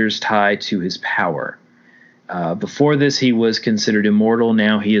Peter's tie to his power. Before this, he was considered immortal.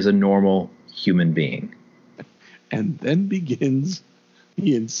 Now he is a normal human being. And then begins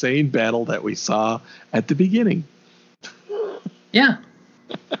the insane battle that we saw at the beginning. Yeah.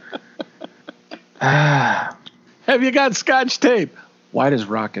 Have you got Scotch tape? Why does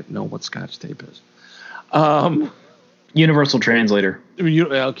Rocket know what Scotch tape is? Universal translator.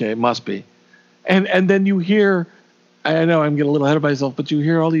 Okay, it must be. And then you hear, I know I'm getting a little ahead of myself, but you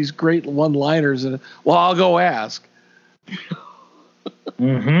hear all these great one-liners, and well, I'll go ask.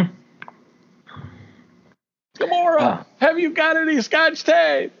 Mm-hmm. Gamora, have you got any Scotch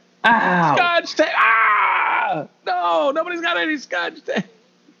tape? Ow. Scotch tape. Ah! No, nobody's got any Scotch tape.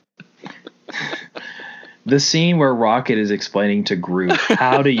 The scene where Rocket is explaining to Groot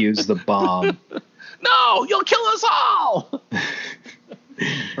how to use the bomb. No, you'll kill us all.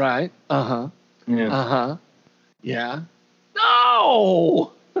 Right. Yeah. Yeah.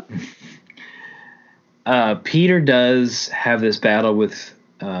 No. Peter does have this battle with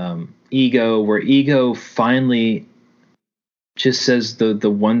Ego, where Ego finally just says the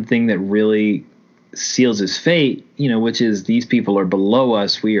one thing that really seals his fate, which is these people are below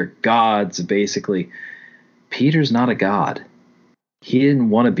us. We are gods, basically. Peter's not a god. He didn't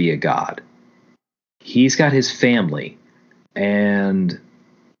want to be a god. He's got his family, and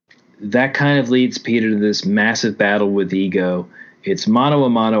that kind of leads Peter to this massive battle with Ego. It's mano a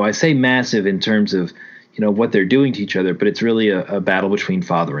mano. I say massive in terms of what they're doing to each other, but it's really a battle between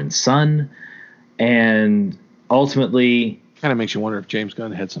father and son, and ultimately, kind of makes you wonder if James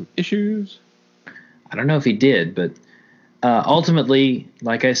Gunn had some issues. I don't know if he did, but ultimately,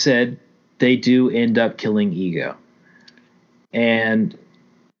 like I said, they do end up killing Ego. And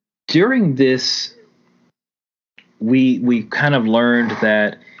during this, we kind of learned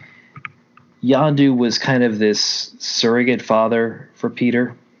that Yondu was kind of this surrogate father for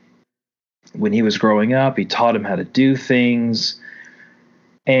Peter. When he was growing up, he taught him how to do things.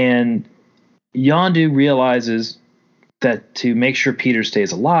 And Yondu realizes that to make sure Peter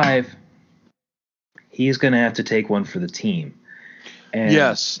stays alive, he's going to have to take one for the team. And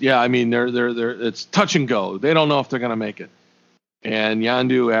yes, yeah. I mean, they're it's touch and go. They don't know if they're going to make it. And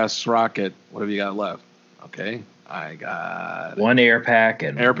Yondu asks Rocket, "What have you got left?" Okay, I got one air pack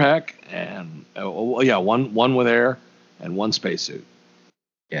and one with air and one spacesuit.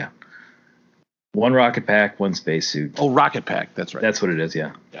 Yeah, one rocket pack, one spacesuit. Oh, rocket pack. That's right. That's what it is.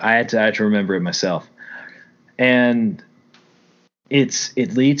 Yeah. I had to remember it myself. And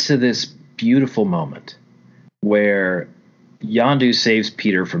it leads to this beautiful moment where Yondu saves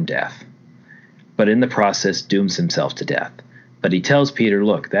Peter from death, but in the process dooms himself to death. But he tells Peter,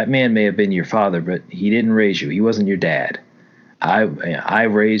 look, that man may have been your father, but he didn't raise you. He wasn't your dad. I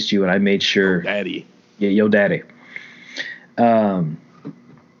raised you, and I made sure. Oh, daddy. Yeah, yo daddy. And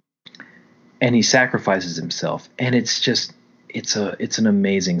he sacrifices himself, and it's an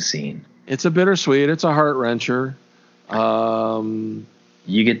amazing scene. It's a bittersweet. It's a heart wrencher.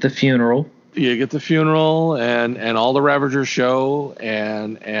 You get the funeral. And all the Ravagers show,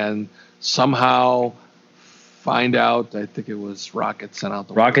 and somehow find out. I think it was Rocket sent out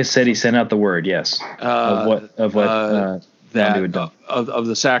the Rocket word. said he sent out the word. Yes, of what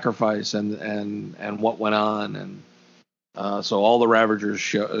the sacrifice and what went on, and so all the Ravagers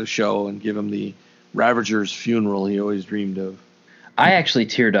show and give him the Ravagers funeral he always dreamed of. I actually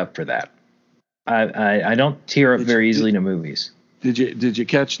teared up for that. I don't tear up very easily to movies. Did you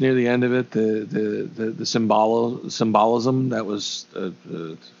catch near the end of it the symbolism that was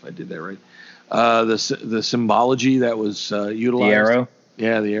if I did that right, the symbology that was utilized? The arrow.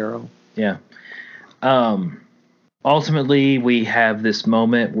 Yeah, the arrow. Yeah. Ultimately, we have this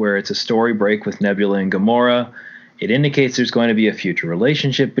moment where it's a story break with Nebula and Gamora. It indicates there's going to be a future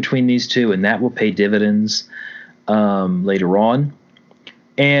relationship between these two, and that will pay dividends later on.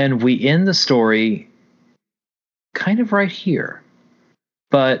 And we end the story kind of right here.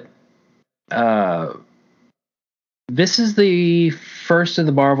 But this is the first of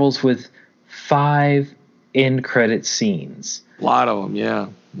the Marvels with 5 end credit scenes. A lot of them, yeah.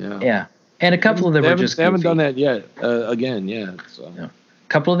 And a couple of them are just They haven't goofy. done that yet. Again, yeah. So. No. A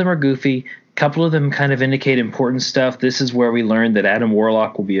couple of them are goofy. A couple of them kind of indicate important stuff. This is where we learned that Adam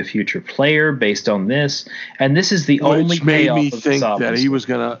Warlock will be a future player based on this. And this is the only Which made payoff me of think the that he was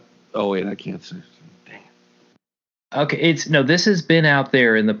going to... Oh, wait, I can't say. Okay, this has been out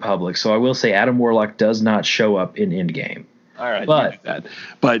there in the public, so I will say Adam Warlock does not show up in Endgame. All right,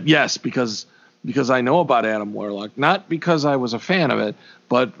 but yes, because I know about Adam Warlock, not because I was a fan of it,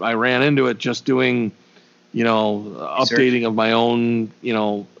 but I ran into it just doing, updating of my own,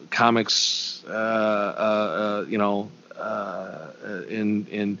 comics,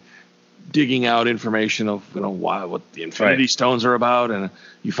 in digging out information of what the Infinity Stones are about, and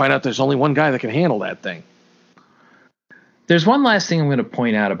you find out there's only one guy that can handle that thing. There's one last thing I'm going to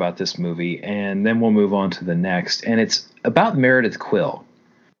point out about this movie, and then we'll move on to the next, and it's about Meredith Quill.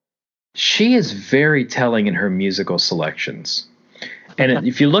 She is very telling in her musical selections. And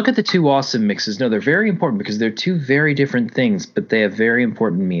if you look at the two awesome mixes, they're very important because they're two very different things, but they have very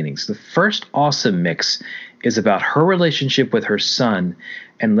important meanings. The first awesome mix is about her relationship with her son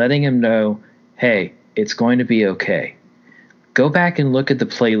and letting him know, hey, it's going to be okay. Go back and look at the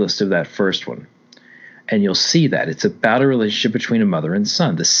playlist of that first one, and you'll see that. It's about a relationship between a mother and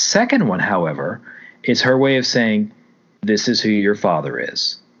son. The second one, however, is her way of saying, this is who your father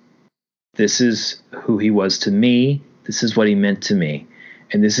is. This is who he was to me. This is what he meant to me.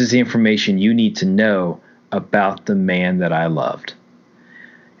 And this is the information you need to know about the man that I loved.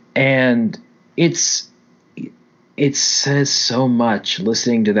 And it says so much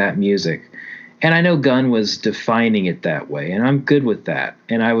listening to that music. And I know Gunn was defining it that way, and I'm good with that.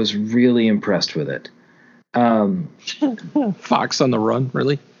 And I was really impressed with it. Fox on the Run,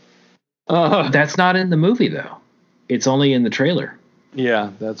 really? That's not in the movie, though. It's only in the trailer.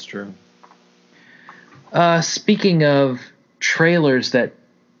 Yeah, that's true. Speaking of trailers that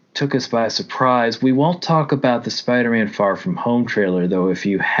took us by surprise, we won't talk about the Spider-Man Far From Home trailer, though if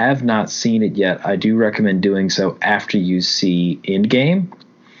you have not seen it yet, I do recommend doing so after you see Endgame.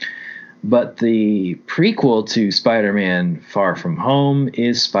 But the prequel to Spider-Man Far From Home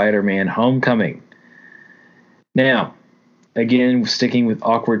is Spider-Man Homecoming. Now, again, sticking with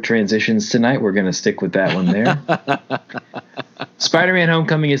awkward transitions tonight, we're going to stick with that one there. Spider-Man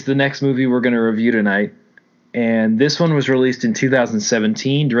Homecoming is the next movie we're going to review tonight. And this one was released in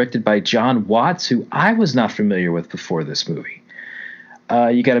 2017, directed by John Watts, who I was not familiar with before this movie.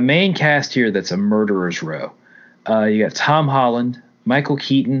 You got a main cast here that's a murderer's row. You got Tom Holland, Michael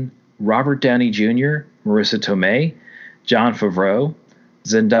Keaton, Robert Downey Jr., Marissa Tomei, Jon Favreau,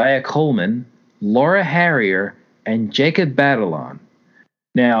 Zendaya Coleman, Laura Harrier, and Jacob Batalon.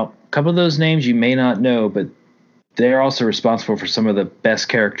 Now, a couple of those names you may not know, but they're also responsible for some of the best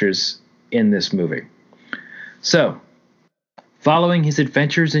characters in this movie. So, following his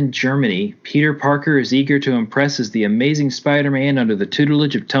adventures in Germany, Peter Parker is eager to impress as the Amazing Spider-Man under the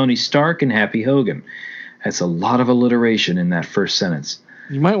tutelage of Tony Stark and Happy Hogan. That's a lot of alliteration in that first sentence.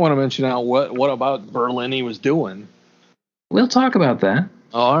 You might want to mention out what about Berlin he was doing. We'll talk about that.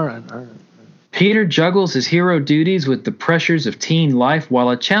 Oh, all right. Peter juggles his hero duties with the pressures of teen life while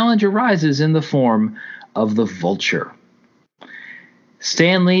a challenge arises in the form of the Vulture.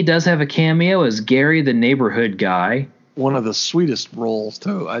 Stan Lee does have a cameo as Gary the neighborhood guy. One of the sweetest roles,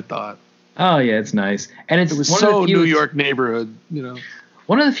 too, I thought. Oh, yeah, it's nice. And it was so New York neighborhood,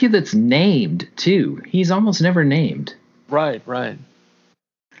 One of the few that's named, too. He's almost never named. Right.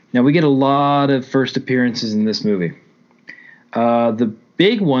 Now, we get a lot of first appearances in this movie. The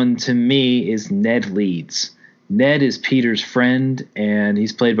big one to me is Ned Leeds. Ned is Peter's friend, and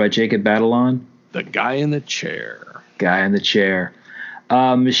he's played by Jacob Batalon. The guy in the chair.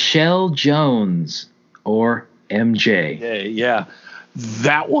 Michelle Jones, or MJ. Yeah.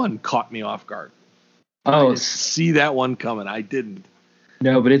 That one caught me off guard. I didn't see that one coming. I didn't.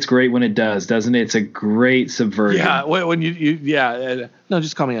 No, but it's great when it does, doesn't it? It's a great subversion. Yeah, when no,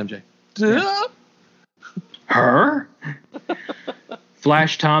 just call me MJ. Yeah. Her?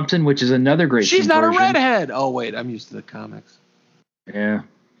 Flash Thompson, which is another great She's subversion. not a redhead. Oh, wait, I'm used to the comics. Yeah.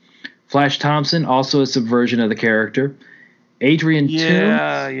 Flash Thompson, also a subversion of the character. Adrian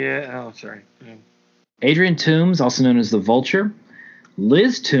Toomes. Yeah. Oh, sorry. Yeah. Adrian Toomes, also known as the Vulture.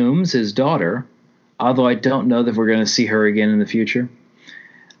 Liz Toomes, his daughter, although I don't know that we're going to see her again in the future.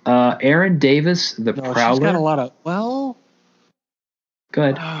 Aaron Davis, the Prowler. She's got a lot of... Well... Go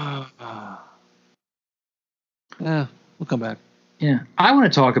ahead. Yeah, we'll come back. Yeah, I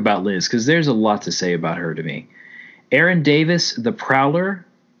want to talk about Liz because there's a lot to say about her to me. Aaron Davis, the Prowler,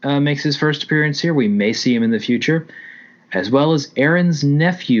 makes his first appearance here. We may see him in the future, as well as Aaron's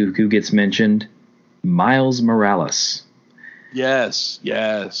nephew, who gets mentioned, Miles Morales. Yes.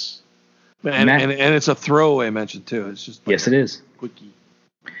 And it's a throwaway mention too. It's just yes, it is. Quickie.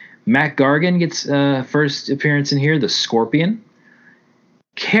 Matt Gargan gets first appearance in here, the Scorpion.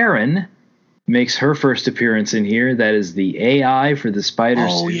 Karen makes her first appearance in here. That is the AI for the spider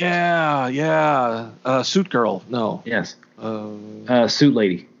suit. Oh, yeah. Suit girl. No. Yes. Suit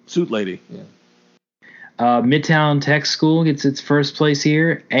lady. Suit lady. Yeah. Midtown Tech School gets its first place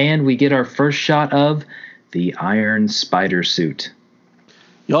here, and we get our first shot of the Iron Spider suit.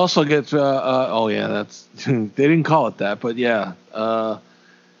 You also get, that's they didn't call it that, but yeah.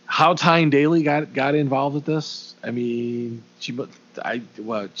 How Tyne Daly got involved with this? I mean, she was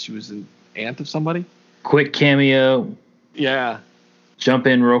an aunt of somebody? Quick cameo. Yeah. Jump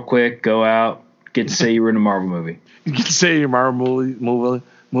in real quick, go out, get to say you were in a Marvel movie. You get to say you're a Marvel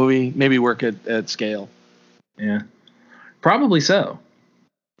movie, maybe work at scale. Yeah. Probably so.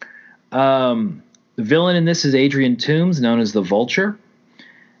 The villain in this is Adrian Toomes, known as the Vulture.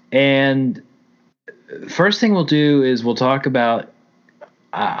 And first thing we'll do is we'll talk about,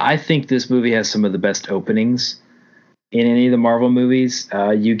 I think this movie has some of the best openings in any of the Marvel movies.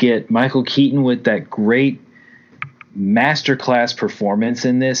 You get Michael Keaton with that great masterclass performance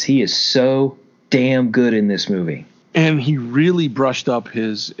in this. He is so damn good in this movie. And he really brushed up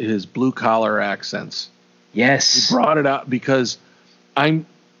his blue collar accents. Yes. He brought it out because I'm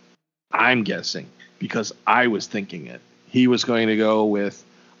guessing, because I was thinking it. He was going to go with,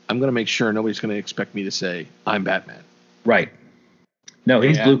 I'm going to make sure nobody's going to expect me to say I'm Batman. Right. No,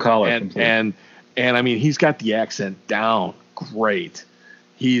 he's blue collar. And I mean, he's got the accent down great.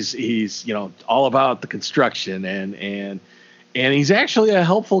 He's all about the construction and he's actually a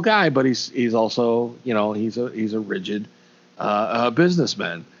helpful guy, but he's also, he's a rigid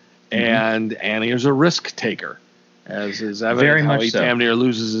businessman. Mm-hmm. And he's a risk taker, as is evident. Very how much he so. Damn near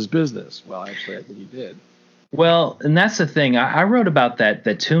loses his business. Well, actually, I think he did. Well, and that's the thing. I wrote about that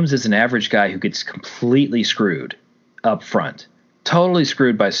Toomes is an average guy who gets completely screwed up front. Totally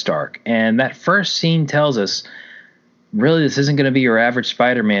screwed by Stark. And that first scene tells us, really, this isn't going to be your average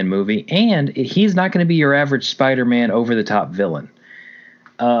Spider-Man movie, and he's not going to be your average Spider-Man over-the-top villain.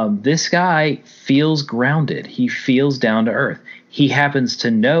 This guy feels grounded. He feels down to earth. He happens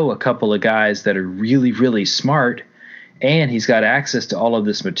to know a couple of guys that are really, really smart, and he's got access to all of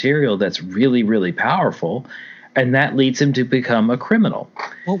this material that's really, really powerful, and that leads him to become a criminal.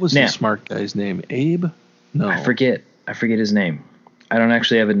 What was the smart guy's name? Abe? No. I forget his name. I don't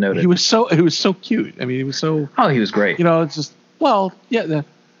actually have it noted. He was so cute. I mean, he was so... Oh, he was great. It's just... Well, yeah.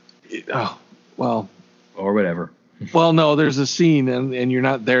 Or whatever. Well, no, there's a scene, and you're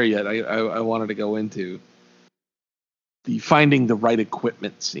not there yet. I wanted to go into the finding the right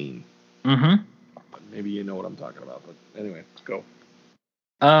equipment scene. Mm-hmm. Maybe you know what I'm talking about, but anyway, go.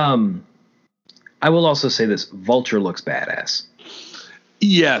 I will also say this: Vulture looks badass.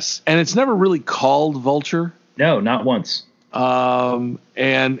 Yes, and it's never really called Vulture. No, not once. And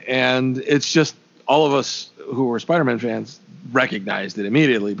it's just all of us who were Spider-Man fans recognized it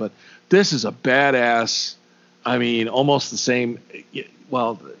immediately. But this is a badass. I mean, almost the same.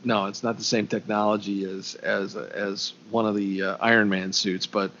 Well, no, it's not the same technology as one of the Iron Man suits,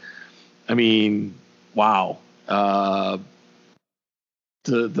 but I mean, wow. I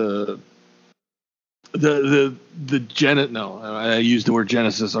used the word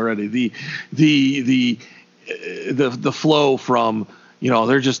Genesis already. The flow from,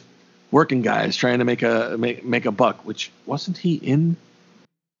 they're just working guys trying to make a buck, which wasn't he in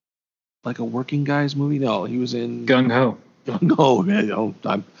like a working guys movie? No, he was in Gung Ho. Gung Ho.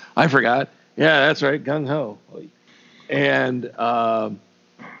 I forgot. Yeah, that's right. Gung Ho. And,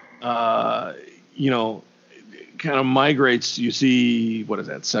 kind of migrates. You see, what is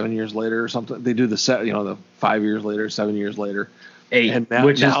that? 7 years later or something? They do the 5 years later, 7 years later. 8, and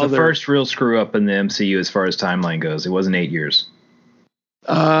which is the first real screw up in the MCU as far as timeline goes. It wasn't 8 years.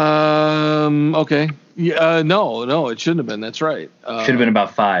 Okay. Yeah. No, it shouldn't have been. That's right. Should have been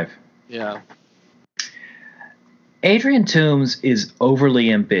about 5. Yeah. Adrian Toomes is overly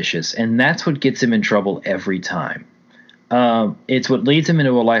ambitious, and that's what gets him in trouble every time. It's what leads him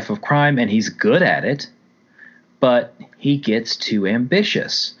into a life of crime, and he's good at it, but he gets too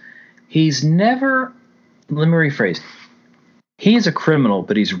ambitious. He's never... Let me rephrase. He is a criminal,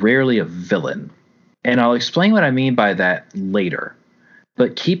 but he's rarely a villain. And I'll explain what I mean by that later.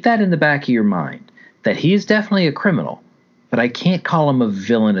 But keep that in the back of your mind, that he is definitely a criminal, but I can't call him a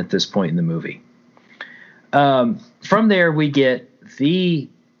villain at this point in the movie. From there, we get the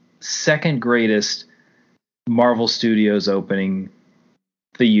second greatest Marvel Studios opening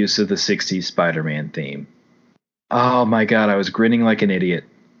the use of the 60s Spider-Man theme. Oh my God, I was grinning like an idiot.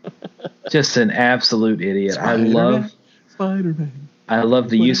 Just an absolute idiot. Spider-Man. I love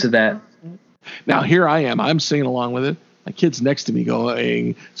the use of that. Now here I am. I'm singing along with it. My kid's next to me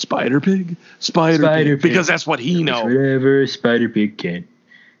going, Spider Pig, Spider Pig, because that's what he knows. Whatever Spider Pig can.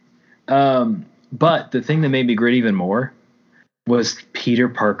 But the thing that made me grin even more was Peter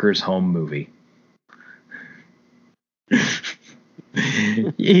Parker's home movie.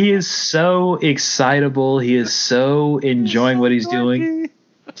 He is so excitable. He is so enjoying what he's doing.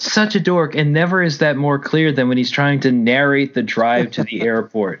 Such a dork. And never is that more clear than when he's trying to narrate the drive to the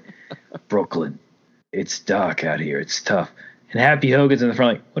airport. Brooklyn, it's dark out here. It's tough. And Happy Hogan's in the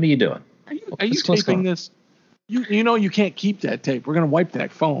front like, what are you doing? Are you taping this? You know you can't keep that tape. We're going to wipe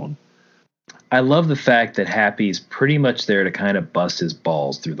that phone. I love the fact that Happy's pretty much there to kind of bust his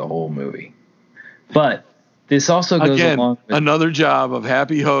balls through the whole movie. But this also goes along with another job of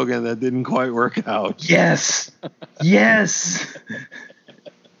Happy Hogan that didn't quite work out. Yes. Yes.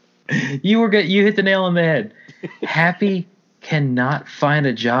 You hit the nail on the head. Happy cannot find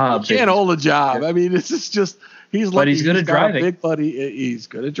a job. He can't hold a job. I mean, this is just he's lucky. But he's good at driving. Big buddy. He's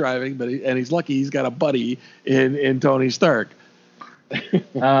good at driving, and he's lucky he's got a buddy in Tony Stark.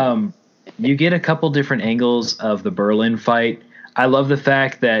 You get a couple different angles of the Berlin fight. I love the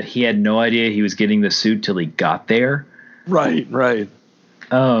fact that he had no idea he was getting the suit till he got there. Right.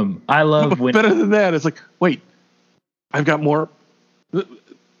 I love when better than that. It's like, wait, I've got more.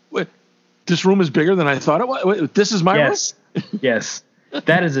 Wait, this room is bigger than I thought it was. Wait, this is my room. Yes,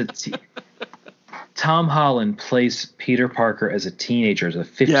 that is Tom Holland plays Peter Parker as a teenager, as a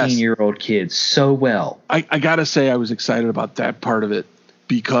 15-year-old kid, so well. I gotta say, I was excited about that part of it.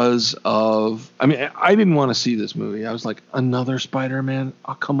 Because of, I mean, I didn't want to see this movie. I was like, another Spider-Man?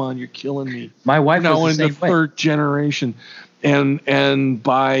 Oh, come on, you're killing me. My wife now was the in same the third generation, and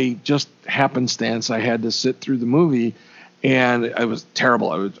by just happenstance, I had to sit through the movie, and it was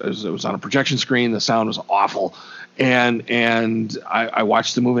terrible. It was on a projection screen. The sound was awful, and I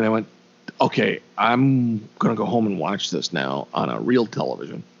watched the movie and I went, okay, I'm gonna go home and watch this now on a real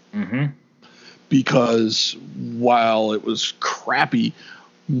television. Mm-hmm. Because while it was crappy.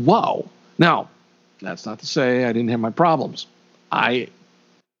 Wow. Now, that's not to say I didn't have my problems. I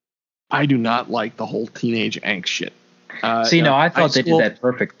do not like the whole teenage angst shit. I thought they did that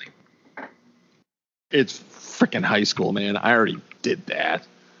perfectly. It's freaking high school, man. I already did that.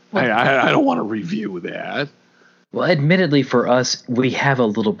 I don't want to review that. Well, admittedly, for us, we have a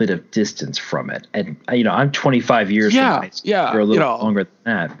little bit of distance from it. And, I'm 25 years from high school. Yeah, You're a little longer than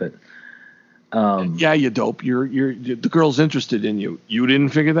that, but... yeah, you dope. You're the girl's interested in you. You didn't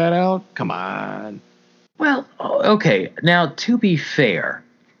figure that out? Come on. Well, okay. Now, to be fair,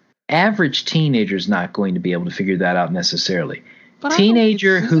 average teenager's not going to be able to figure that out necessarily. But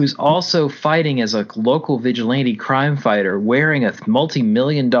teenager who's also fighting as a local vigilante crime fighter, wearing a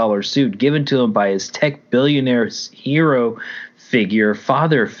multi-million-dollar suit given to him by his tech billionaire hero figure,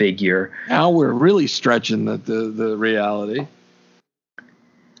 father figure. Now we're really stretching the reality.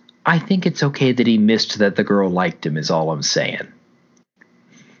 I think it's okay that he missed that the girl liked him, is all I'm saying.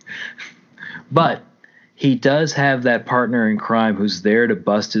 But he does have that partner in crime who's there to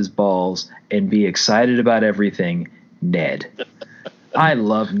bust his balls and be excited about everything, Ned. I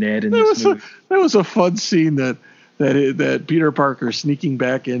love Ned in this movie. That was a fun scene that Peter Parker sneaking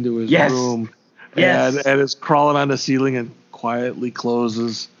back into his room and is crawling on the ceiling and quietly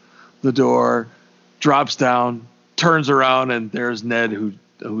closes the door, drops down, turns around, and there's Ned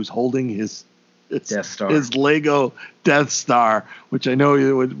who's holding his Death Star, his Lego Death Star, which I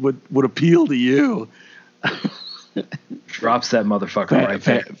know would appeal to you. Drops that motherfucker right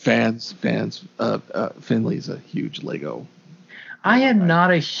there. Fans. Finley's a huge Lego. I am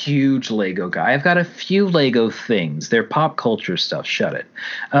not a huge Lego guy. I've got a few Lego things. They're pop culture stuff. Shut it.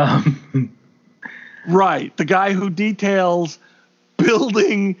 Right, the guy who details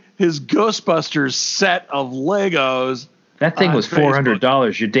building his Ghostbusters set of Legos. That thing was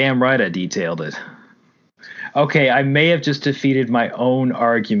 $400. You're damn right I detailed it. Okay, I may have just defeated my own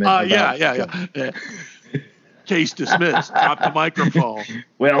argument. Yeah. Case dismissed. Drop the microphone.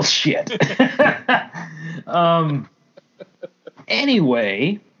 Well, shit.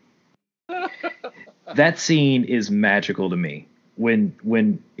 Anyway, that scene is magical to me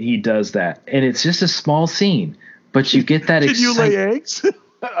when he does that. And it's just a small scene, but you get that excitement. Did you lay eggs?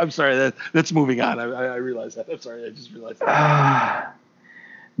 I'm sorry, that's moving on. I realized that. I'm sorry, I just realized that.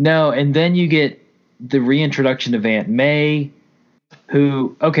 No, and then you get the reintroduction of Aunt May,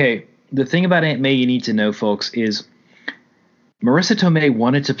 who, okay, the thing about Aunt May you need to know, folks, is Marissa Tomei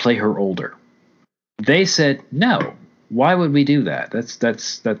wanted to play her older. They said, no, why would we do that?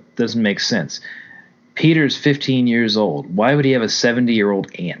 That doesn't make sense. Peter's 15 years old. Why would he have a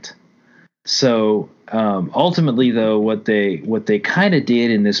 70-year-old aunt? So ultimately, though, what they kind of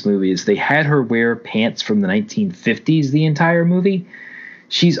did in this movie is they had her wear pants from the 1950s the entire movie.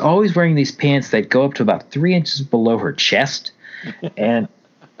 She's always wearing these pants that go up to about 3 inches below her chest, and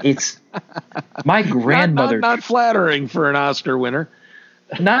it's my grandmother. Not flattering for an Oscar winner.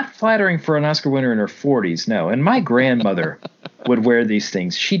 Not flattering for an Oscar winner in her 40s, no. And my grandmother would wear these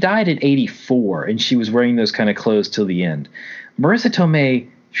things. She died at 84, and she was wearing those kind of clothes till the end. Marissa Tomei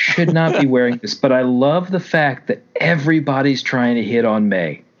should not be wearing this, but I love the fact that everybody's trying to hit on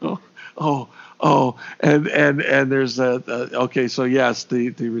May. And there's okay, so yes, the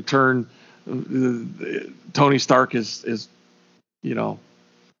return, Tony Stark is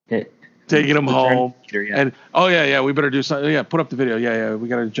taking him home. Peter, yeah. And we better do something. Yeah, put up the video. Yeah, we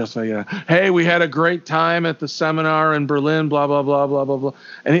gotta justify. Hey, we had a great time at the seminar in Berlin. Blah blah blah blah blah blah.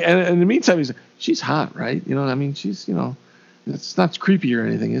 And in the meantime, he's like, she's hot, right? I mean, she's it's not creepy or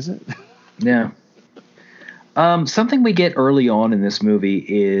anything, is it? Yeah. Something we get early on in this movie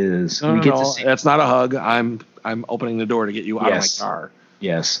is we get to see. That's not a hug. I'm opening the door to get you out of my car.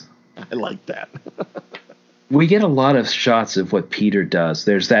 Yes. I like that. We get a lot of shots of what Peter does.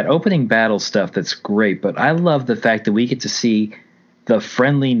 There's that opening battle stuff that's great, but I love the fact that we get to see the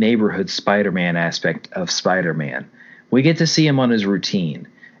friendly neighborhood Spider-Man aspect of Spider-Man. We get to see him on his routine,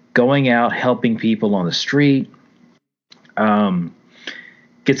 going out, helping people on the street,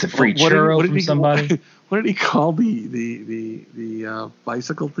 gets a free churro from somebody. What did he call the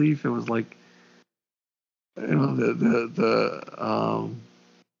bicycle thief? It was like,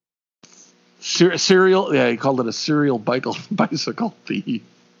 serial. Yeah, he called it a serial bicycle thief.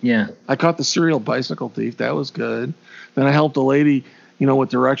 Yeah, I caught the serial bicycle thief. That was good. Then I helped a lady, with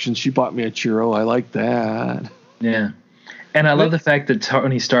directions. She bought me a churro. I like that. Yeah, and I love the fact that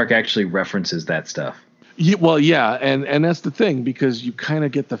Tony Stark actually references that stuff. Yeah, and that's the thing, because you kind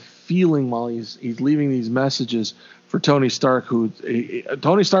of get the feeling while he's leaving these messages for Tony Stark,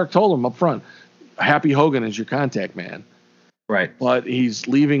 Tony Stark told him up front, Happy Hogan is your contact man. Right. But he's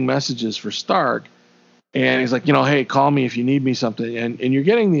leaving messages for Stark, and he's like, hey, call me if you need me something. And you're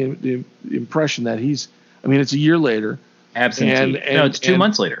getting the impression that it's a year later. Absentee. No, it's 2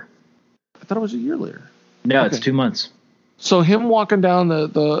 months later. I thought it was a year later. No, okay. It's 2 months. So him walking down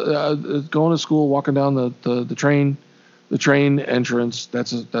the going to school, walking down the train entrance,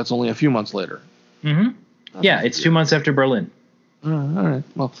 that's only a few months later. Mm-hmm. Yeah, it's 2 months after Berlin. All right.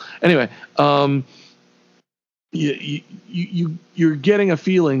 Well, anyway, you're getting a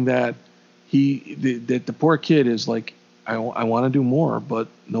feeling that that the poor kid is like, I want to do more, but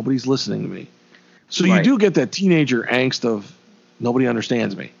nobody's listening to me. So you do get that teenager angst of nobody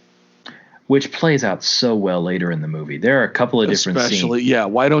understands me. Which plays out so well later in the movie. There are a couple of different scenes. Especially, yeah.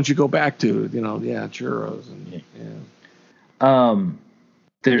 Why don't you go back to, churros and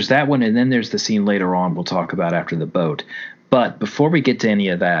There's that one, and then there's the scene later on we'll talk about after the boat. But before we get to any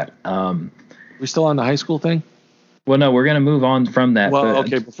of that, we still on the high school thing? Well, no, we're going to move on from that. Well,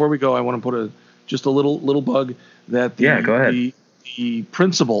 okay. Before we go, I want to put just a little bug that go ahead. The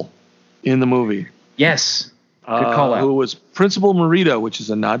principal in the movie. Yes. Good call out. Who was Principal Morita, which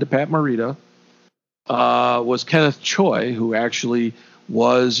is a nod to Pat Morita, was Kenneth Choi, who actually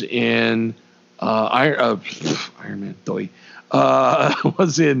was in Iron Man.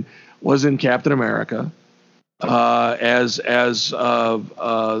 Was in Captain America as one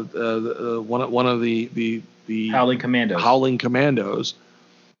of the Howling Commandos. Howling Commandos.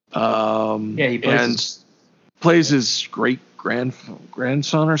 He plays his great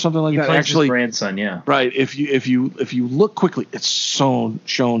grandson or something like that. Actually, his grandson, yeah. Right. If you look quickly, it's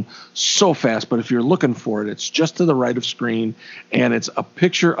shown so fast. But if you're looking for it, it's just to the right of screen, and it's a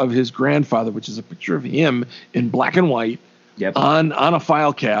picture of his grandfather, which is a picture of him in black and white. Yep. On a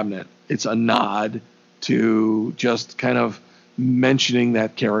file cabinet. It's a nod to just kind of mentioning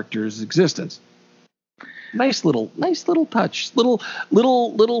that character's existence. Nice little touch.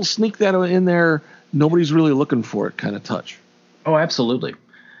 Little sneak that in there. Nobody's really looking for it kind of touch. Oh, absolutely.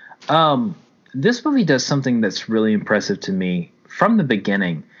 This movie does something that's really impressive to me from the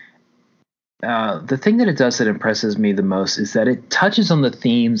beginning. The thing that it does that impresses me the most is that it touches on the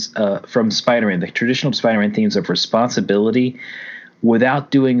themes from Spider-Man, the traditional Spider-Man themes of responsibility,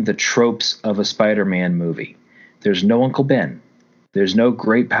 without doing the tropes of a Spider-Man movie. There's no Uncle Ben. There's no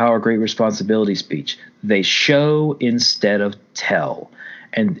great power, great responsibility speech. They show instead of tell.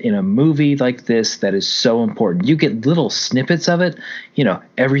 And in a movie like this that is so important, you get little snippets of it.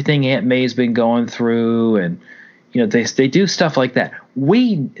 Everything Aunt May's been going through, and They do stuff like that.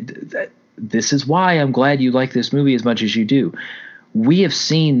 This is why I'm glad you like this movie as much as you do. We have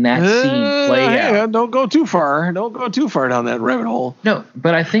seen that scene play out. Don't go too far. Don't go too far down that rabbit hole. No,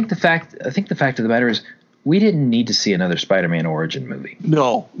 but I think the fact of the matter is we didn't need to see another Spider-Man origin movie.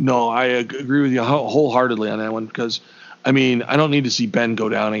 No, I agree with you wholeheartedly on that one because, I mean, I don't need to see Ben go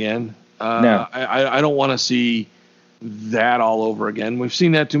down again. No. I don't want to see that all over again. We've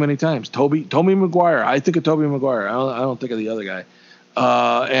seen that too many times. Tobey Maguire. I think of Tobey Maguire. I don't think of the other guy.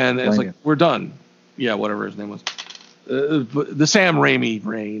 And it's like, we're done. Yeah, whatever his name was. The Sam Raimi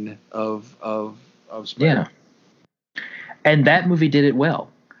reign of Spider-Man. Yeah. And that movie did it well.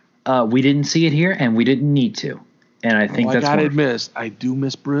 We didn't see it here, and we didn't need to. And I think that's. I gotta admit, I do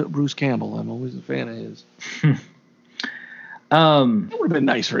miss Bruce Campbell. I'm always a fan of his. It would have been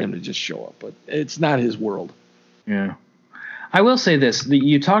nice for him to just show up, but it's not his world. Yeah. I will say this: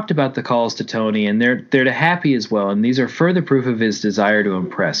 you talked about the calls to Tony, and they're to Happy as well, and these are further proof of his desire to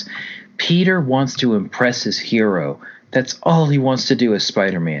impress. Peter wants to impress his hero. That's all he wants to do as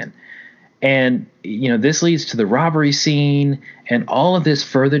Spider-Man. And, this leads to the robbery scene, and all of this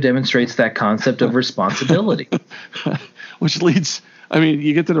further demonstrates that concept of responsibility. Which leads,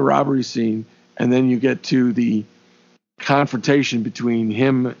 you get to the robbery scene, and then you get to the confrontation between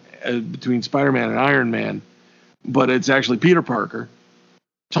Spider-Man and Iron Man, but it's actually Peter Parker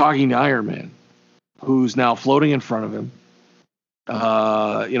talking to Iron Man, who's now floating in front of him,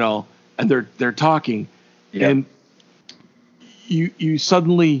 and they're talking, and you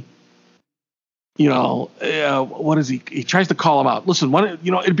suddenly, what is he tries to call him out. Listen,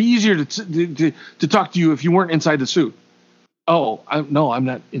 it'd be easier to talk to you if you weren't inside the suit. Oh, I'm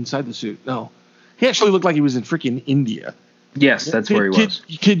not inside the suit. No, he actually looked like he was in freaking India. Yes, that's where he was.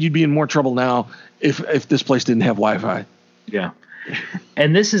 Kid, you'd be in more trouble now if this place didn't have Wi-Fi. Yeah.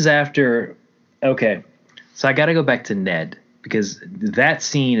 And this is after, okay, so I got to go back to Ned, because that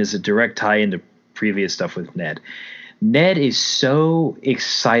scene is a direct tie into previous stuff with Ned. Ned is so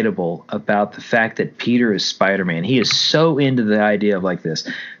excitable about the fact that Peter is Spider-Man. He is so into the idea of like this,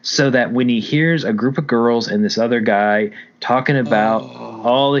 so that when he hears a group of girls and this other guy talking about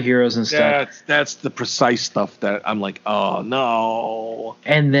all the heroes and stuff. That's the precise stuff that I'm like, oh, no.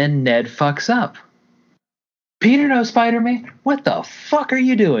 And then Ned fucks up. Peter knows Spider-Man? What the fuck are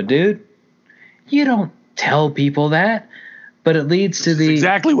you doing, dude? You don't tell people that. But it leads to the...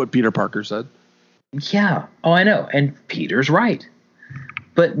 exactly what Peter Parker said. Yeah. Oh, I know. And Peter's right.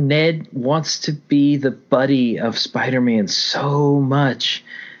 But Ned wants to be the buddy of Spider-Man so much,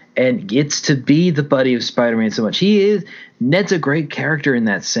 and gets to be the buddy of Spider-Man so much. Ned's a great character in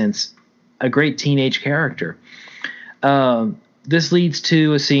that sense, a great teenage character. This leads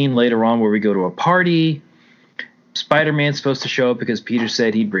to a scene later on where we go to a party. Spider-Man's supposed to show up because Peter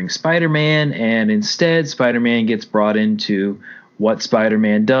said he'd bring Spider-Man, and instead Spider-Man gets brought into what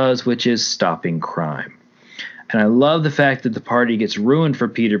Spider-Man does, which is stopping crime. And I love the fact that the party gets ruined for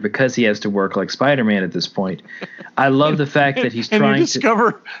Peter because he has to work like Spider-Man at this point. I love the fact that he's trying to... And you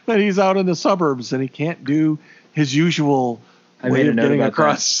discover that he's out in the suburbs and he can't do his usual way of getting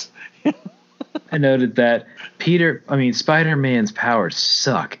across. I noted that Spider-Man's powers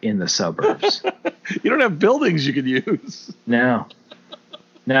suck in the suburbs. You don't have buildings you can use. No,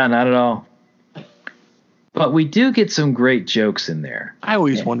 not at all. But we do get some great jokes in there. I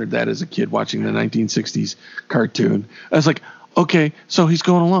always wondered that as a kid watching the 1960s cartoon. I was like, okay, so he's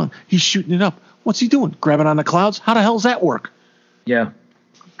going along. He's shooting it up. What's he doing? Grabbing on the clouds? How the hell does that work? Yeah.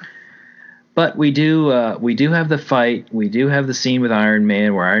 But we do have the fight. We do have the scene with Iron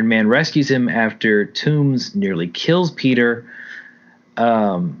Man where Iron Man rescues him after Toomes nearly kills Peter.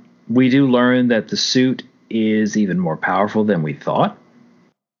 We do learn that the suit is even more powerful than we thought.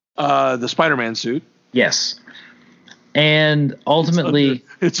 The Spider-Man suit. Yes. And ultimately...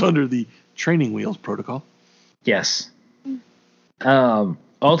 It's under the training wheels protocol. Yes.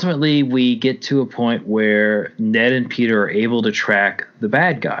 Ultimately, we get to a point where Ned and Peter are able to track the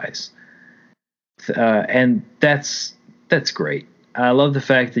bad guys. And that's great. I love the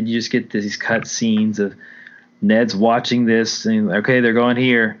fact that you just get these cut scenes of Ned's watching this and, okay, they're going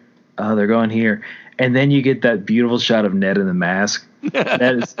here. Oh, they're going here. And then you get that beautiful shot of Ned in the mask.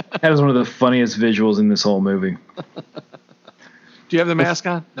 That is one of the funniest visuals in this whole movie. Do you have the mask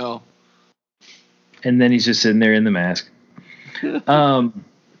on? No. And then he's just sitting there in the mask.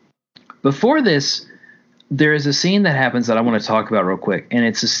 Before this, there is a scene that happens that I want to talk about real quick. And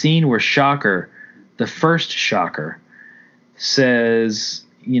it's a scene where Shocker, the first Shocker, says,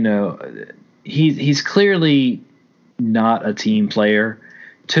 he's clearly not a team player.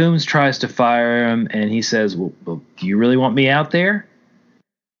 Toomes tries to fire him, and he says, well, do you really want me out there?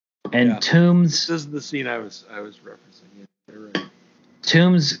 And Yeah. Toombs This is the scene I was referencing. Yeah, you're right.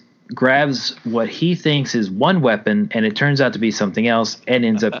 Toombs grabs what he thinks is one weapon, and it turns out to be something else, and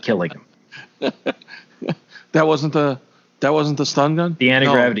ends up killing him. That wasn't the stun gun? The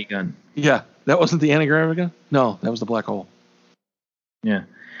anti-gravity gun. Yeah, that wasn't the anti-gravity gun? No, that was the black hole. Yeah.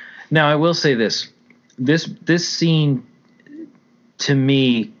 Now I will say this. This scene, to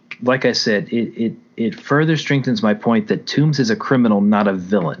me, like I said, it further strengthens my point that Toombs is a criminal, not a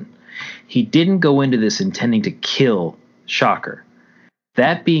villain. He didn't go into this intending to kill Shocker.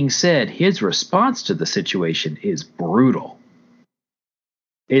 That being said, his response to the situation is brutal.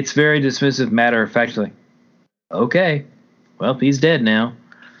 It's very dismissive, matter of fact, like, okay, well, he's dead now.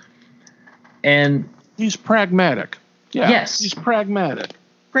 And he's pragmatic. Yeah, yes, he's pragmatic.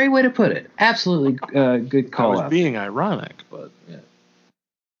 Great way to put it. Absolutely good call out. Being ironic, but yeah.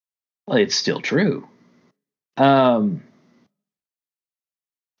 Well, it's still true.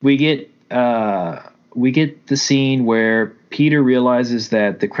 We get the scene where Peter realizes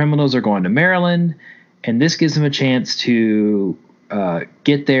that the criminals are going to Maryland, and this gives him a chance to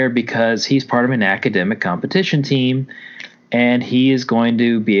get there because he's part of an academic competition team, and he is going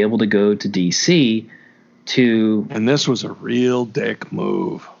to be able to go to D.C. to. And this was a real dick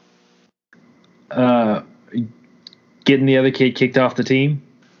move. Getting the other kid kicked off the team.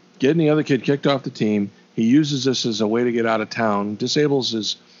 Getting the other kid kicked off the team. He uses this as a way to get out of town. Disables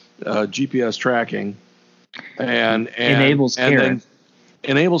his GPS tracking, and enables Karen.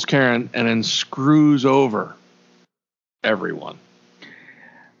 Enables Karen, and then screws over everyone.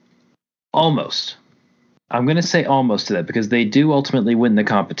 Almost. I'm going to say almost to that because they do ultimately win the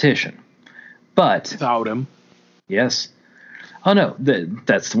competition. But without him. Yes. Oh, no.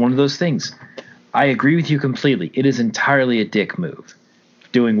 That's one of those things. I agree with you completely. It is entirely a dick move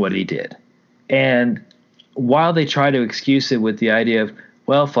doing what he did. And while they try to excuse it with the idea of,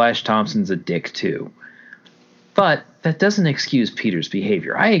 well, Flash Thompson's a dick too. But that doesn't excuse Peter's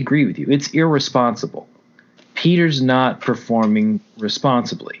behavior. I agree with you. It's irresponsible. Peter's not performing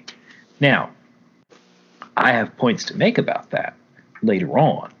responsibly. Now, I have points to make about that later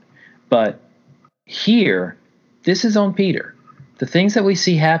on. But here, this is on Peter. The things that we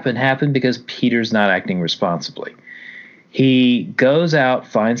see happen because Peter's not acting responsibly. He goes out,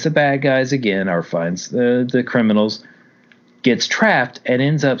 finds the bad guys again, or finds the criminals, gets trapped, and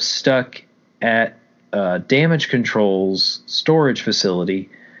ends up stuck at Damage Control's storage facility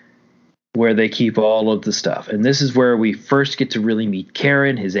where they keep all of the stuff. And this is where we first get to really meet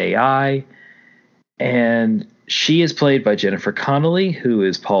Karen, his AI. And she is played by Jennifer Connelly, who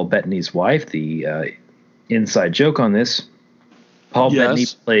is Paul Bettany's wife. The inside joke on this, Paul Bettany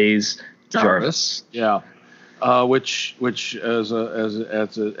plays Jarvis. Yeah. Which as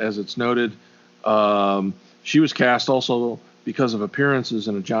it's noted, she was cast also because of appearances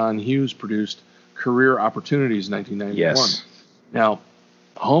in a John Hughes produced Career Opportunities in 1991. Yes. Now,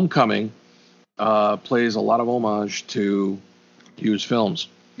 Homecoming plays a lot of homage to Hughes films.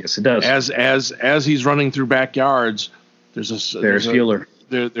 Yes, it does. As he's running through backyards, there's Ferris Bueller.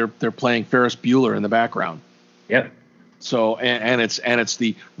 They're playing Ferris Bueller in the background. Yep. So and it's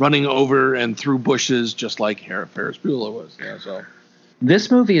the running over and through bushes just like Ferris Bueller was. Yeah. So this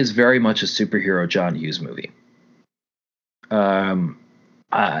movie is very much a superhero John Hughes movie. It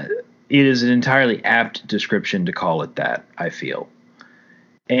is an entirely apt description to call it that, I feel.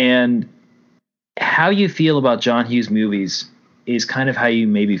 And how you feel about John Hughes movies is kind of how you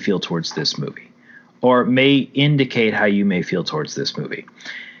maybe feel towards this movie, or may indicate how you may feel towards this movie.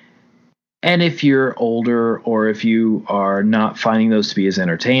 And if you're older or if you are not finding those to be as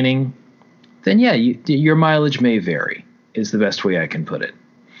entertaining, then yeah, your mileage may vary, is the best way I can put it.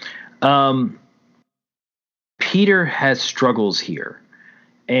 Peter has struggles here,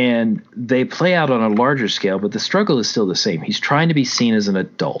 and they play out on a larger scale, but the struggle is still the same. He's trying to be seen as an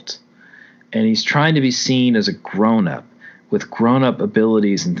adult, and he's trying to be seen as a grown-up with grown-up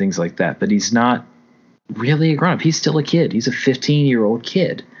abilities and things like that, but he's not really a grown-up. He's still a kid. He's a 15-year-old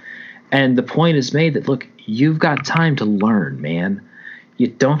kid. And the point is made that, look, you've got time to learn, man. You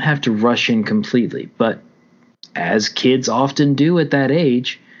don't have to rush in completely. But as kids often do at that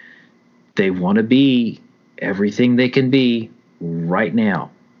age, they want to be everything they can be right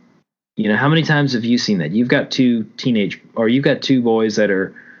now. You know, how many times have you seen that? You've got two boys that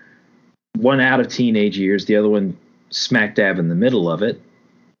are one out of teenage years, the other one smack dab in the middle of it.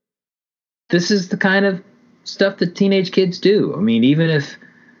 This is the kind of stuff that teenage kids do. I mean, even if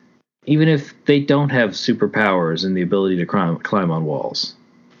they don't have superpowers and the ability to climb on walls.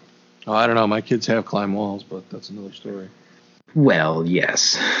 Oh, I don't know. My kids have climbed walls, but that's another story. Well,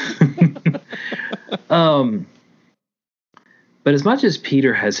 yes. But as much as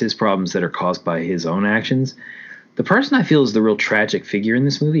Peter has his problems that are caused by his own actions, the person I feel is the real tragic figure in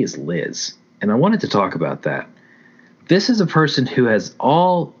this movie is Liz. And I wanted to talk about that. This is a person who has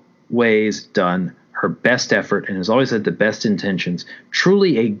always done her best effort and has always had the best intentions,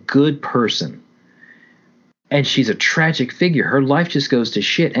 truly a good person. And she's a tragic figure. Her life just goes to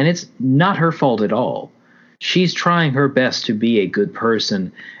shit, and it's not her fault at all. She's trying her best to be a good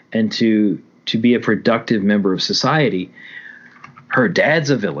person and to be a productive member of society. Her dad's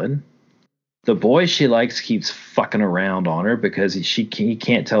a villain. The boy she likes keeps fucking around on her because he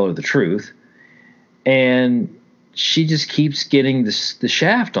can't tell her the truth. And she just keeps getting the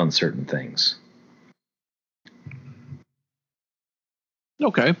shaft on certain things.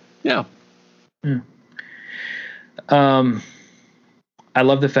 Okay. Yeah. I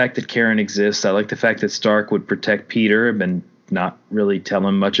love the fact that Karen exists. I like the fact that Stark would protect Peter and not really tell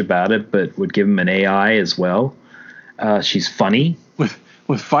him much about it, but would give him an AI as well. She's funny.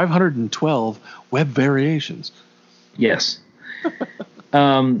 With 512 web variations. Yes.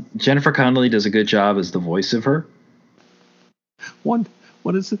 Jennifer Connelly does a good job as the voice of her. What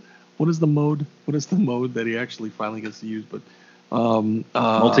is it? What is the mode? What is the mode that he actually finally gets to use? But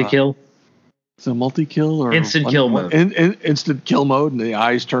multi-kill. So multi-kill or instant kill mode. Instant kill mode, and the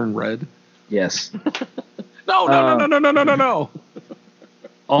eyes turn red. Yes. No.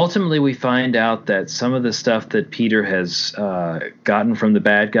 Ultimately, we find out that some of the stuff that Peter has gotten from the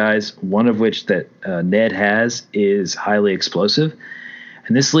bad guys, one of which that Ned has, is highly explosive.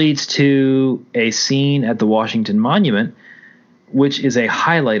 And this leads to a scene at the Washington Monument, which is a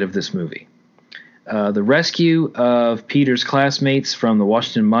highlight of this movie. The rescue of Peter's classmates from the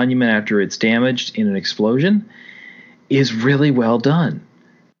Washington Monument after it's damaged in an explosion is really well done.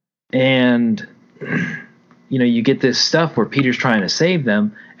 And you get this stuff where Peter's trying to save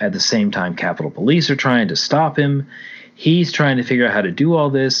them. At the same time, Capitol Police are trying to stop him. He's trying to figure out how to do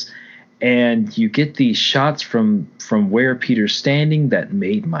all this. And you get these shots from where Peter's standing that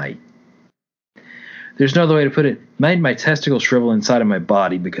made there's no other way to put it, made my testicles shrivel inside of my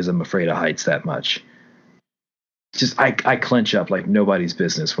body because I'm afraid of heights that much. Just I clench up like nobody's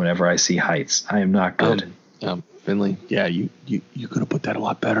business whenever I see heights. I am not good. Finley, yeah, you could have put that a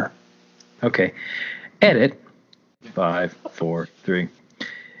lot better. Okay. Edit. 5, 4, 3.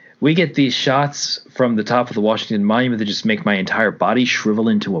 We get these shots from the top of the Washington Monument that just make my entire body shrivel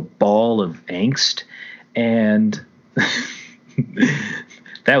into a ball of angst. And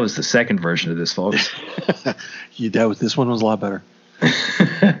that was the second version of this, folks. This one was a lot better.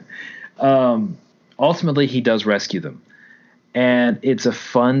 Ultimately, he does rescue them. And it's a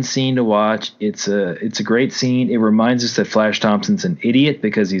fun scene to watch. It's a great scene. It reminds us that Flash Thompson's an idiot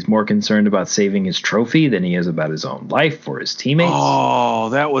because he's more concerned about saving his trophy than he is about his own life for his teammates. Oh,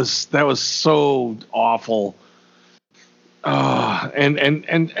 that was so awful.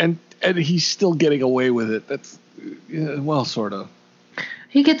 And he's still getting away with it. That's sort of.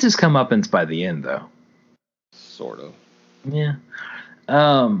 He gets his comeuppance by the end, though. Sort of. Yeah.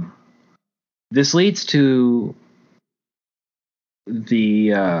 This leads to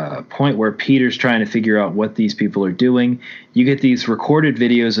the point where Peter's trying to figure out what these people are doing. You get these recorded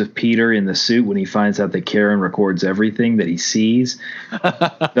videos of Peter in the suit when he finds out that Karen records everything that he sees.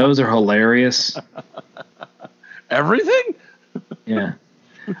 Those are hilarious. Everything? Yeah.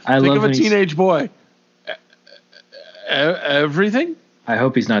 Think of a teenage boy. Everything? I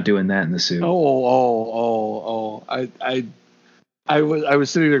hope he's not doing that in the suit. Oh. I was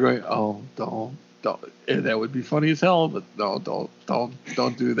sitting there going, oh, don't. That would be funny as hell, but no,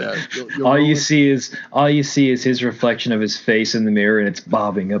 don't do that. You'll all you see is his reflection of his face in the mirror, and it's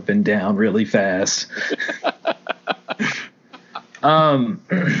bobbing up and down really fast.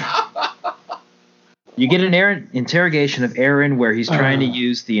 You get an interrogation of Aaron where he's trying to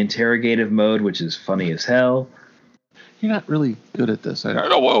use the interrogative mode, which is funny as hell. You're not really good at this. I don't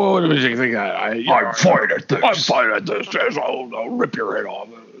know. What do you think? I'm fine at this. I'm fine at this. I'll rip your head off.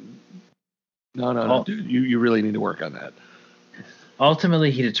 No, dude. You really need to work on that.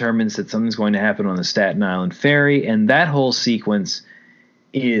 Ultimately, he determines that something's going to happen on the Staten Island ferry, and that whole sequence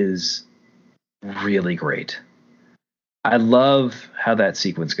is really great. I love how that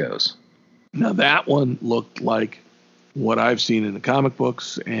sequence goes. Now, that one looked like what I've seen in the comic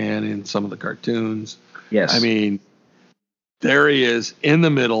books and in some of the cartoons. Yes. I mean, there he is in the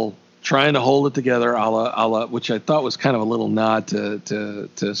middle, trying to hold it together, a la, which I thought was kind of a little nod to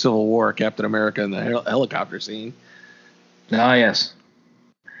Civil War, Captain America, and the helicopter scene. Ah, yes.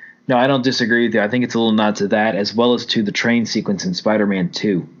 No, I don't disagree with you. I think it's a little nod to that, as well as to the train sequence in Spider-Man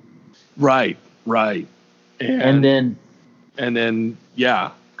 2. Right. And then,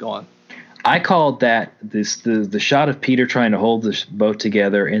 yeah, go on. I called that the shot of Peter trying to hold this boat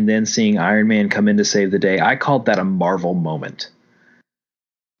together and then seeing Iron Man come in to save the day. I called that a Marvel moment.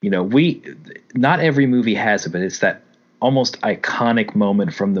 Not every movie has it, but it's that almost iconic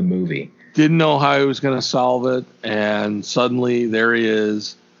moment from the movie. Didn't know how he was going to solve it, and suddenly there he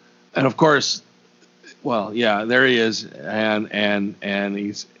is. And of course, there he is, and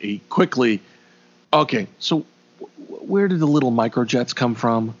he quickly. Okay, so where did the little microjets come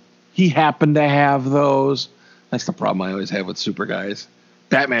from? He happened to have those. That's the problem I always have with super guys.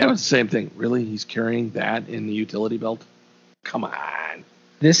 Batman was the same thing. Really, he's carrying that in the utility belt? Come on.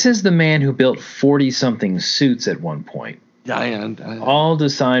 This is the man who built 40-something suits at one point. All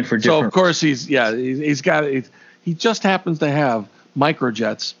designed for different. So of course he just happens to have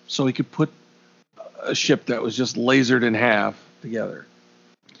microjets, so he could put a ship that was just lasered in half together.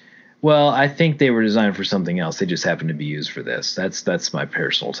 Well, I think they were designed for something else. They just happened to be used for this. That's my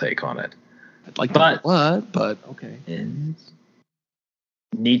personal take on it. I'd like to know what, but okay.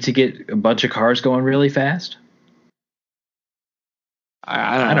 Need to get a bunch of cars going really fast?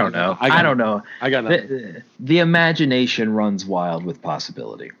 I don't know. I don't know. I got nothing. The imagination runs wild with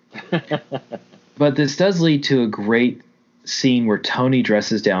possibility. But this does lead to a great scene where Tony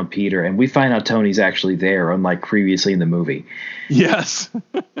dresses down Peter, and we find out Tony's actually there, unlike previously in the movie. Yes.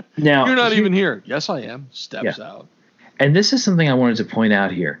 Now you're not even here. Yes, I am. Steps out. And this is something I wanted to point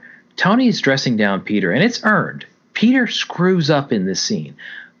out here. Tony's dressing down Peter, and it's earned. Peter screws up in this scene,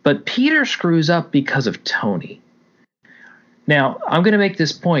 but Peter screws up because of Tony. Now, I'm going to make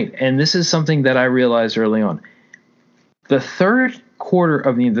this point, and this is something that I realized early on. The third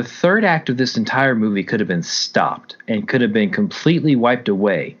act of this entire movie could have been stopped and could have been completely wiped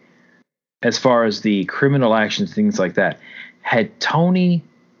away as far as the criminal actions, things like that, had Tony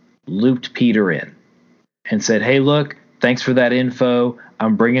looped Peter in and said, hey, look, thanks for that info.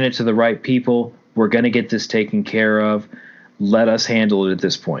 I'm bringing it to the right people. We're going to get this taken care of. Let us handle it at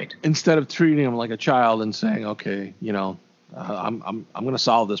this point. Instead of treating him like a child and saying, okay, I'm going to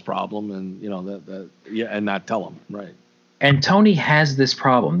solve this problem, and and not tell him, right? And Tony has this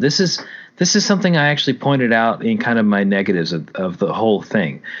problem. This is something I actually pointed out in kind of my negatives of the whole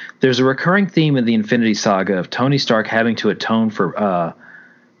thing. There's a recurring theme in the Infinity Saga of Tony Stark having to atone for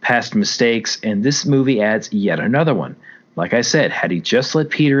past mistakes, and this movie adds yet another one. Like I said, had he just let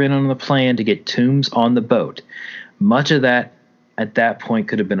Peter in on the plan to get Toomes on the boat, much of that at that point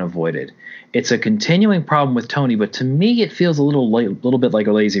could have been avoided. It's a continuing problem with Tony, but to me it feels a little bit like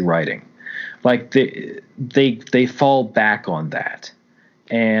a lazy writing. Like they fall back on that.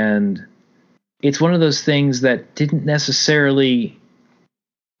 And it's one of those things that didn't necessarily,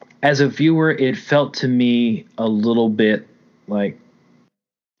 as a viewer, it felt to me a little bit like,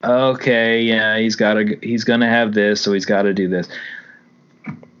 okay, yeah, he's gonna have this, so he's got to do this.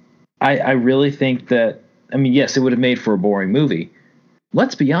 I really think that, I mean, yes, it would have made for a boring movie.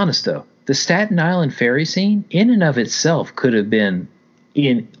 Let's be honest, though. The Staten Island ferry scene, in and of itself, could have been,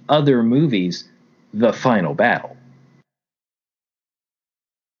 in other movies, the final battle.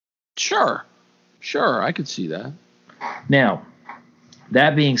 Sure, I could see that. Now,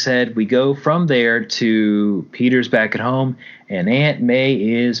 that being said, we go from there to Peter's back at home, and Aunt May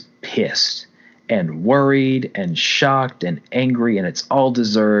is pissed and worried and shocked and angry, and it's all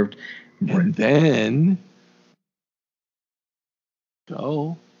deserved. And then,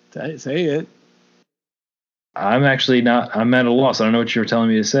 say it. I'm actually not. I'm at a loss. I don't know what you were telling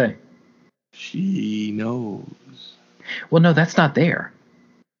me to say. She knows. Well, no, that's not there.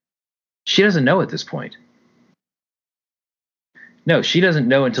 She doesn't know at this point. No, she doesn't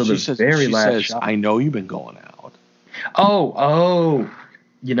know until the very last shot. I know you've been going out. Oh.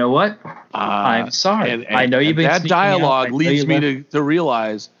 You know what? I'm sorry. And I know you've been. That dialogue leads me to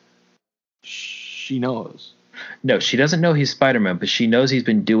realize she knows. No, she doesn't know he's Spider-Man, but she knows he's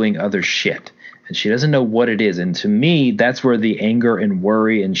been doing other shit. And she doesn't know what it is. And to me, that's where the anger and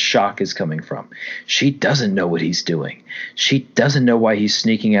worry and shock is coming from. She doesn't know what he's doing. She doesn't know why he's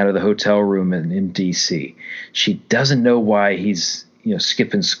sneaking out of the hotel room in D.C. She doesn't know why he's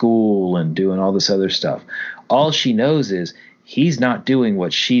skipping school and doing all this other stuff. All she knows is he's not doing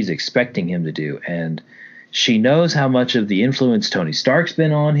what she's expecting him to do. And she knows how much of the influence Tony Stark's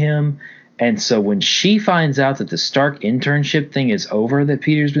been on him. And so when she finds out that the Stark internship thing is over that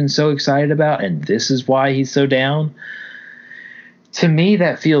Peter's been so excited about, and this is why he's so down, to me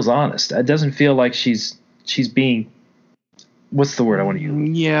that feels honest. It doesn't feel like she's being, what's the word I want to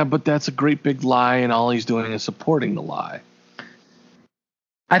use? Yeah, but that's a great big lie, and all he's doing is supporting the lie.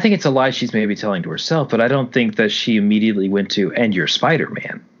 I think it's a lie she's maybe telling to herself, but I don't think that she immediately went to, and you're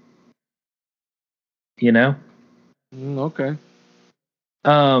Spider-Man. Okay.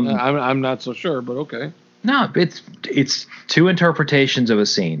 I'm not so sure, but okay. No, it's two interpretations of a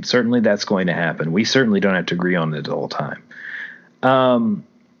scene. Certainly that's going to happen. We certainly don't have to agree on it all the time.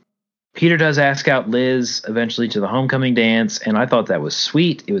 Peter does ask out Liz eventually to the homecoming dance, and I thought that was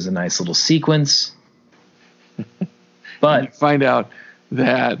sweet. It was a nice little sequence. But you find out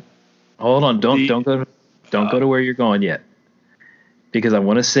that hold on, don't go to where you're going yet. Because I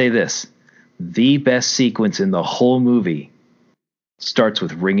want to say this. The best sequence in the whole movie starts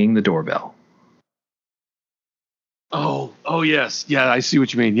with ringing the doorbell. Oh yes. Yeah, I see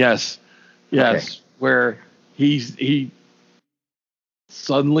what you mean. Yes. Okay. Where he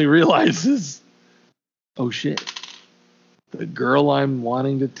suddenly realizes, oh shit, the girl I'm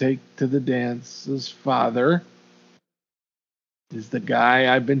wanting to take to the dance's father is the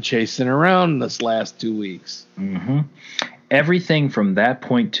guy I've been chasing around this last 2 weeks. Mm-hmm. Everything from that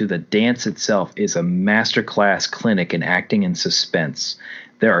point to the dance itself is a masterclass clinic in acting and suspense.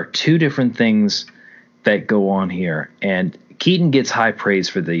 There are two different things that go on here, and Keaton gets high praise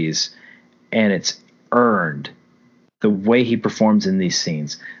for these, and it's earned the way he performs in these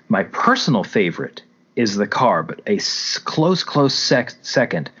scenes. My personal favorite is the car, but a close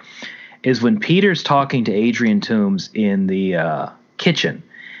second is when Peter's talking to Adrian Toomes in the kitchen.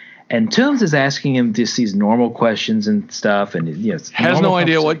 And Toomes is asking him just these normal questions and stuff, and has no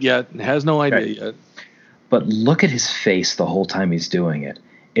idea what yet. Has no idea yet. But look at his face the whole time he's doing it.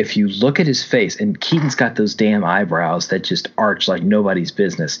 If you look at his face, and Keaton's got those damn eyebrows that just arch like nobody's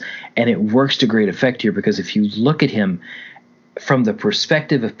business, and it works to great effect here because if you look at him from the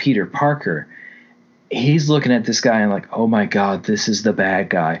perspective of Peter Parker, he's looking at this guy and like, oh my God, this is the bad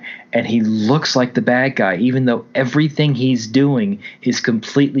guy. And he looks like the bad guy, even though everything he's doing is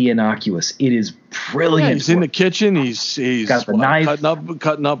completely innocuous. It is brilliant. Yeah, he's in the kitchen. He's got the knife.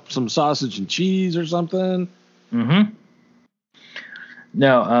 Cutting up some sausage and cheese or something. Mm-hmm.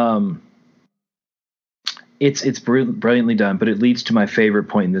 No, it's brilliantly done, but it leads to my favorite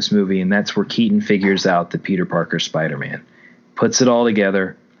point in this movie, and that's where Keaton figures out that Peter Parker Spider-Man. Puts it all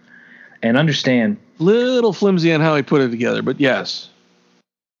together. And understand, little flimsy on how he put it together, but yes.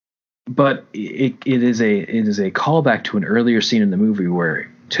 But it is a callback to an earlier scene in the movie where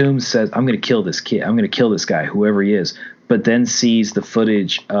Toomes says, "I'm going to kill this kid. I'm going to kill this guy, whoever he is." But then sees the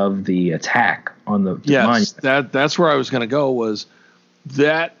footage of the attack on the monument. That's where I was going to go. Was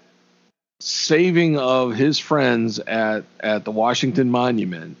that saving of his friends at the Washington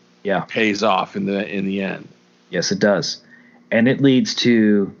Monument? Yeah, pays off in the end. Yes, it does, and it leads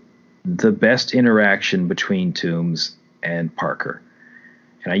to the best interaction between Toomes and Parker.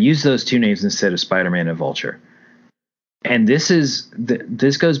 And I use those two names instead of Spider-Man and Vulture. And this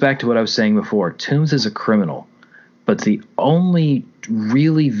goes back to what I was saying before. Toomes is a criminal, but the only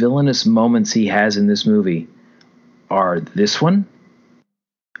really villainous moments he has in this movie are this one,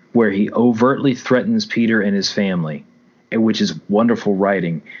 where he overtly threatens Peter and his family, which is wonderful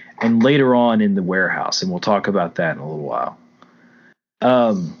writing, and later on in the warehouse, and we'll talk about that in a little while.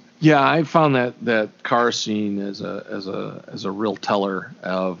 Yeah, I found that car scene as a real teller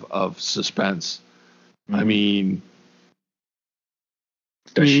of suspense. Mm-hmm. I mean,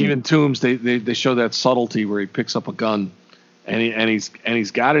 even Toomes, they show that subtlety where he picks up a gun and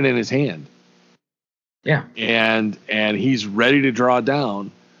he's got it in his hand. Yeah, and he's ready to draw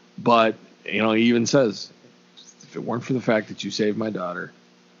down, but he even says, "If it weren't for the fact that you saved my daughter,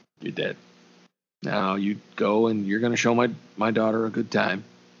 you're dead. Now you go and you're going to show my daughter a good time."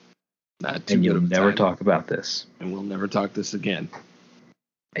 And you'll never talk about this. And we'll never talk this again.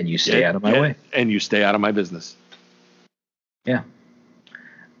 And you stay out of my way. And you stay out of my business. Yeah.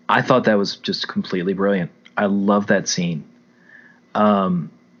 I thought that was just completely brilliant. I love that scene.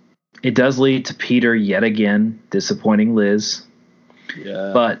 It does lead to Peter yet again disappointing Liz.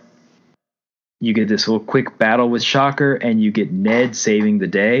 Yeah. But you get this little quick battle with Shocker, and you get Ned saving the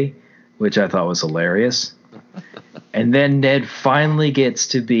day, which I thought was hilarious. And then Ned finally gets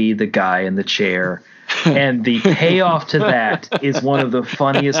to be the guy in the chair. And the payoff to that is one of the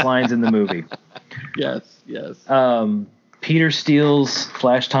funniest lines in the movie. Yes. Peter steals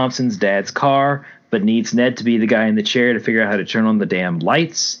Flash Thompson's dad's car, but needs Ned to be the guy in the chair to figure out how to turn on the damn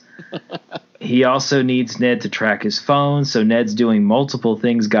lights. He also needs Ned to track his phone, so Ned's doing multiple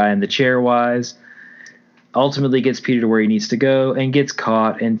things guy in the chair wise. Ultimately gets Peter to where he needs to go and gets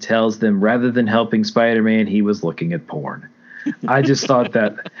caught and tells them rather than helping Spider-Man, he was looking at porn. I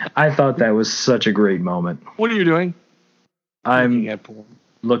thought that was such a great moment. What are you doing? I'm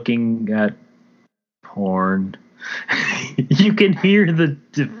looking at porn. You can hear the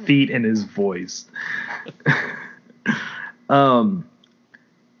defeat in his voice. You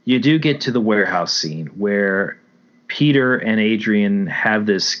do get to the warehouse scene where Peter and Adrian have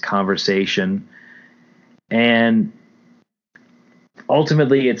this conversation, and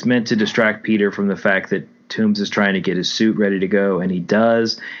ultimately it's meant to distract Peter from the fact that Toomes is trying to get his suit ready to go, and he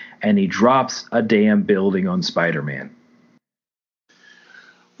does, and he drops a damn building on Spider-Man.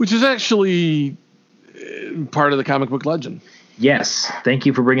 Which is actually part of the comic book legend. Yes. Thank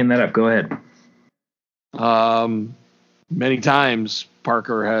you for bringing that up. Go ahead. Many times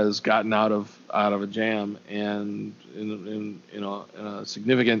Parker has gotten out of a jam, and in a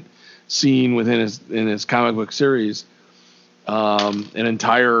significant scene within his comic book series, an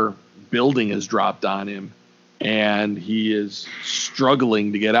entire building is dropped on him, and he is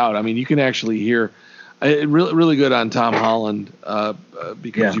struggling to get out. I mean, you can actually hear really good on Tom Holland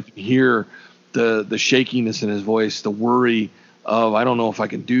because you can hear the shakiness in his voice, the worry of, I don't know if I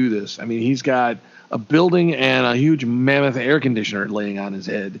can do this. I mean, he's got a building and a huge mammoth air conditioner laying on his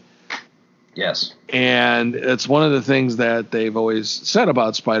head. Yes. And it's one of the things that they've always said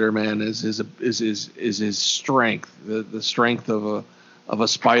about Spider-Man is his strength, the strength of a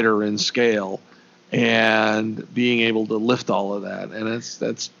spider in scale, and being able to lift all of that. And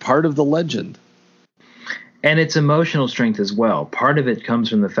that's part of the legend. And it's emotional strength as well. Part of it comes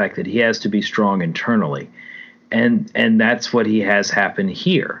from the fact that he has to be strong internally. And that's what he has happen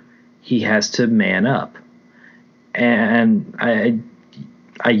here. He has to man up. And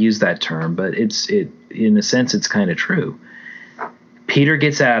I use that term, but it in a sense it's kind of true. Peter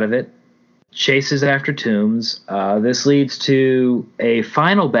gets out of it, chases after Toomes. This leads to a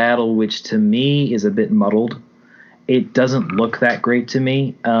final battle, which to me is a bit muddled. It doesn't look that great to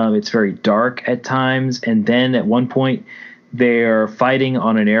me. It's very dark at times, and then at one point they're fighting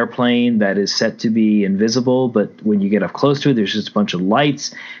on an airplane that is set to be invisible, but when you get up close to it, there's just a bunch of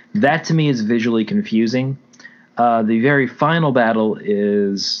lights. That to me is visually confusing. The very final battle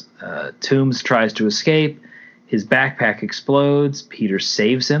is Toomes tries to escape. His backpack explodes. Peter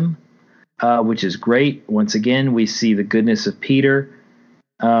saves him, which is great. Once again, we see the goodness of Peter.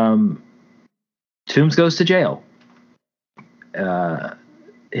 Toomes goes to jail.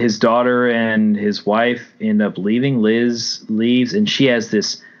 His daughter and his wife end up leaving. Liz leaves, and she has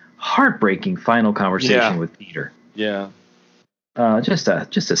this heartbreaking final conversation with Peter. Yeah. Just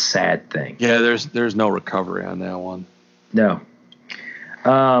a sad thing. Yeah, there's no recovery on that one. No.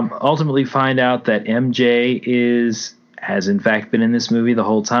 Ultimately find out that MJ has in fact been in this movie the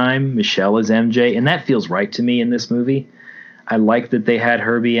whole time. Michelle is MJ, and that feels right to me in this movie. I like that they had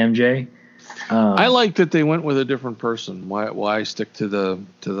her be MJ. I like that they went with a different person. Why stick to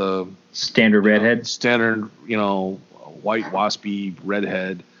the standard redhead? Standard, white waspy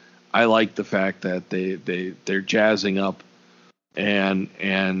redhead. I like the fact that they're jazzing up and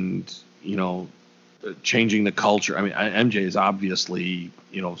changing the culture. I mean, MJ is obviously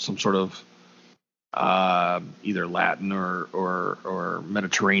some sort of either Latin or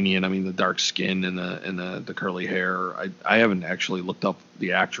Mediterranean. I mean, the dark skin and the curly hair. I haven't actually looked up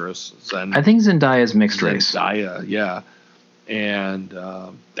the actress. I think Zendaya's mixed race. Zendaya, yeah. And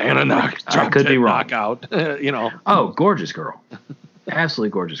Anna I could be wrong. Knockout, Oh, gorgeous girl,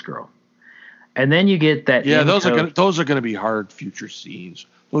 absolutely gorgeous girl. And then you get that. Yeah, those are gonna be hard future scenes.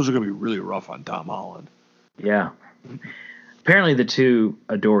 Those are gonna be really rough on Tom Holland. Yeah. Apparently the two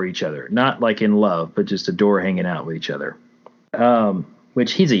adore each other. Not like in love, but just adore hanging out with each other.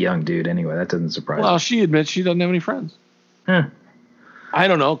 Which he's a young dude anyway. That doesn't surprise me. Well, she admits she doesn't have any friends. Huh. I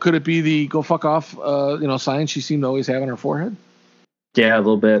don't know. Could it be the go fuck off sign she seemed to always have on her forehead? Yeah, a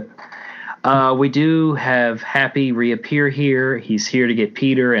little bit. We do have Happy reappear here. He's here to get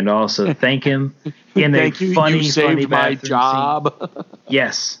Peter and also thank him in a funny my job. Scene.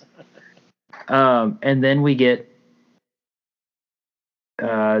 Yes. And then we get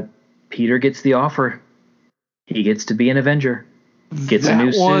Peter gets the offer. He gets to be an Avenger. Gets a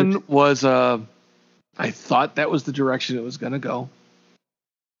new suit. That one was I thought that was the direction it was going to go.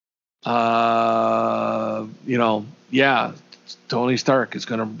 Tony Stark is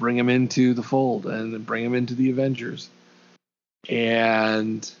going to bring him into the fold and bring him into the Avengers.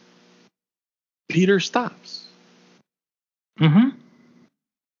 And Peter stops. Mm-hmm.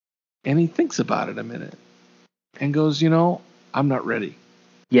 And he thinks about it a minute and goes, I'm not ready.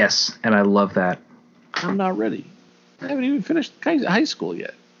 Yes, and I love that. I'm not ready. I haven't even finished high school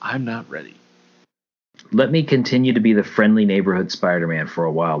yet. I'm not ready. Let me continue to be the friendly neighborhood Spider-Man for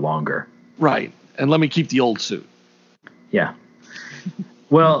a while longer. Right. And let me keep the old suit. Yeah.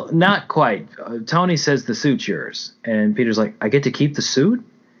 Well, not quite. Tony says the suit's yours. And Peter's like, I get to keep the suit?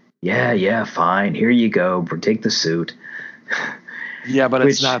 Yeah, fine. Here you go. Take the suit. Yeah, but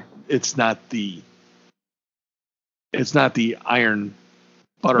it's not the Iron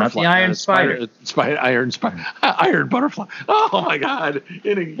butterfly. Not the Iron Spider. Iron butterfly. Oh my God!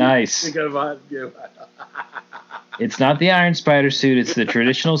 Nice. It's not the Iron Spider suit. It's the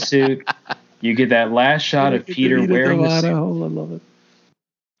traditional suit. You get that last shot of Peter wearing the suit. I love it.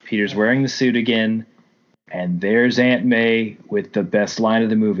 Peter's wearing the suit again, and there's Aunt May with the best line of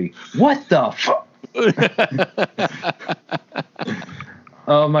the movie. What the fuck?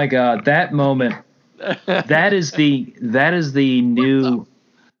 Oh my God, that moment. That's the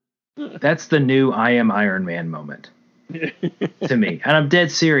new I am Iron Man moment to me. And I'm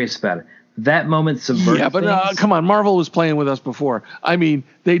dead serious about it. That moment subverts. Yeah, but come on, Marvel was playing with us before. I mean,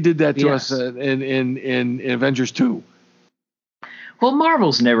 they did that to us in Avengers 2. Well,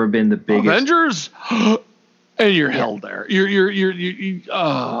 Marvel's never been the biggest. Avengers, and you're held there.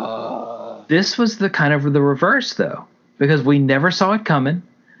 This was the kind of the reverse, though, because we never saw it coming.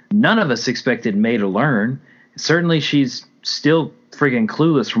 None of us expected May to learn. Certainly, she's still freaking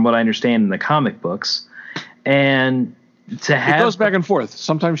clueless, from what I understand in the comic books. And to have it goes back and forth.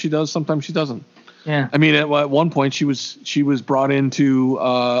 Sometimes she does, sometimes she doesn't. Yeah. I mean, at one point she was brought into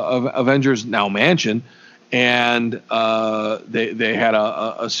Avengers Now Mansion, and they had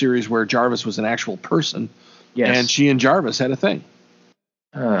a series where Jarvis was an actual person. Yes. And she and Jarvis had a thing.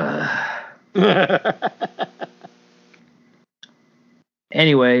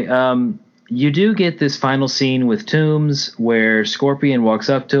 Anyway, you do get this final scene with Toomes where Scorpion walks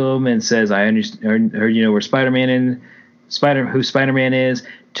up to him and says, "I heard you know where who Spider-Man is."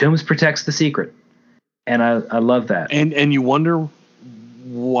 Toomes protects the secret, and I love that. And you wonder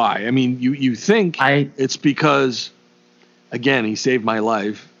why. I mean, you think it's because, again, he saved my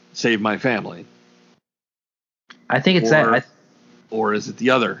life, saved my family. I think it's that. Or is it the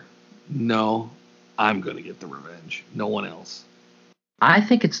other? No, I'm going to get the revenge. No one else. I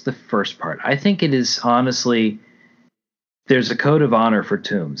think it's the first part. I think it is, honestly, there's a code of honor for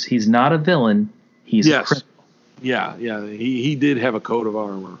Toomes. He's not a villain. He's a criminal. Yeah. He did have a code of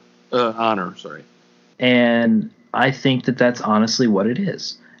honor. Sorry. And I think that's honestly what it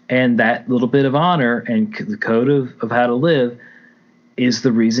is. And that little bit of honor and the code of how to live is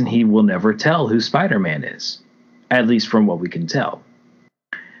the reason he will never tell who Spider-Man is, at least from what we can tell.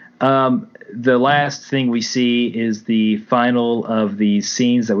 The last thing we see is the final of the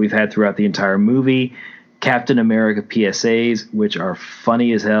scenes that we've had throughout the entire movie. Captain America PSAs, which are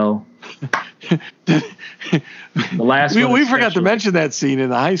funny as hell. The last one we forgot to mention that scene in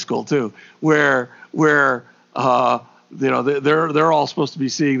the high school too, where they're all supposed to be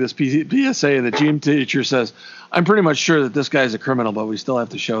seeing this PSA, and the gym teacher says, "I'm pretty much sure that this guy's a criminal, but we still have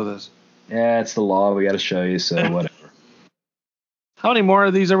to show this." Yeah, it's the law. We got to show you, so whatever. How many more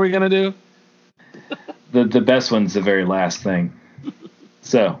of these are we gonna do? The best one's the very last thing.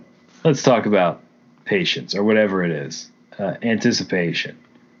 So let's talk about patience, or whatever it is. Anticipation.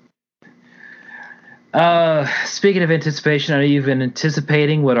 Speaking of anticipation, I know you've been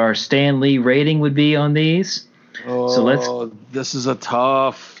anticipating what our Stan Lee rating would be on these. This is a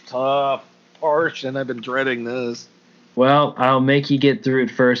tough portion. I've been dreading this. Well, I'll make you get through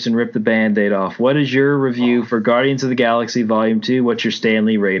it first and rip the Band-Aid off. What is your review for Guardians of the Galaxy Volume 2? What's your Stan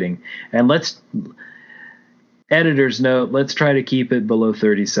Lee rating? And editor's note, let's try to keep it below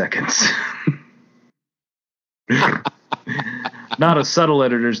 30 seconds. Not a subtle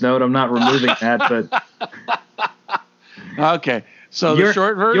editor's note. I'm not removing that, but... Okay, so the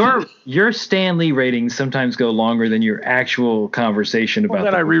short version? Your Stan Lee ratings sometimes go longer than your actual conversation about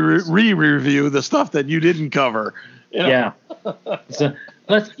then I re-review the stuff that you didn't cover. You know? Yeah. So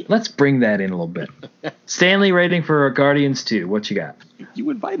let's bring that in a little bit. Stan Lee rating for Guardians 2. What you got? You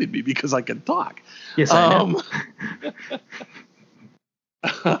invited me because I can talk. Yes, I know.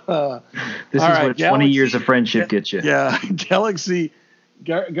 This is what 20 years of friendship gets you. Yeah,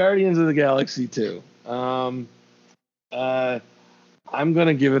 Guardians of the Galaxy 2. I'm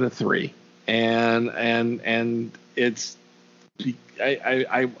gonna give it a 3, and it's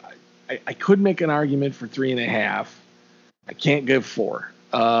I could make an argument for 3.5. I can't give 4.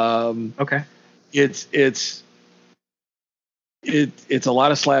 Okay. It's a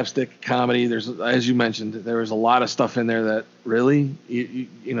lot of slapstick comedy. There's, as you mentioned, there was a lot of stuff in there that really, you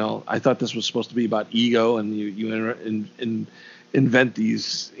know, I thought this was supposed to be about ego, and you invent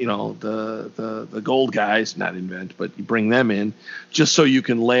these, you know, the gold guys, not invent, but you bring them in just so you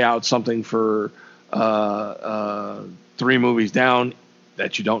can lay out something for 3 movies down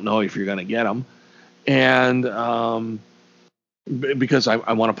that you don't know if you're going to get them. And because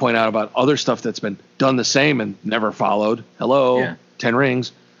I want to point out about other stuff that's been done the same and never followed. Hello, yeah. 10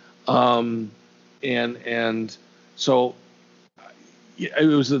 Rings. And so there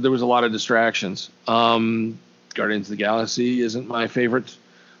was a lot of distractions. Guardians of the Galaxy isn't my favorite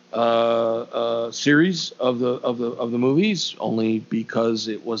series of the movies, only because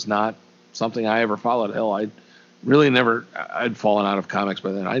it was not something I ever followed. Hell, I'd fallen out of comics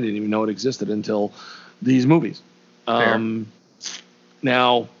by then. I didn't even know it existed until these movies.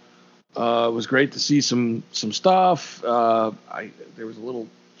 Now, it was great to see some stuff. There was a little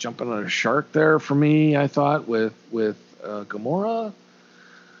jumping on a shark there for me, I thought, with Gamora,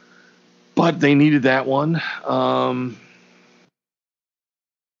 but they needed that one.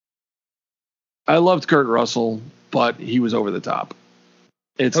 I loved Kurt Russell, but he was over the top.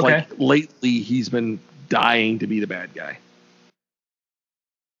 It's like lately he's been dying to be the bad guy.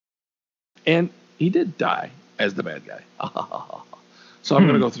 And he did die as the bad guy. So I'm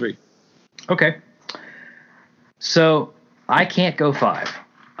going to go 3. Okay. So I can't go 5.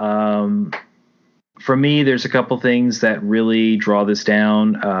 For me, there's a couple things that really draw this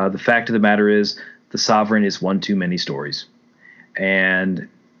down. The fact of the matter is The Sovereign is one too many stories. And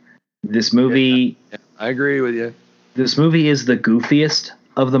this movie... Yeah, I agree with you. This movie is the goofiest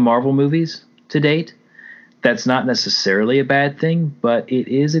of the Marvel movies to date. That's not necessarily a bad thing, but it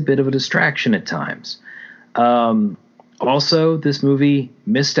is a bit of a distraction at times. Also, this movie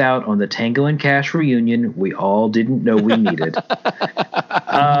missed out on the Tango and Cash reunion we all didn't know we needed.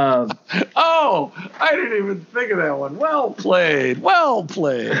 Oh, I didn't even think of that one. Well played. Well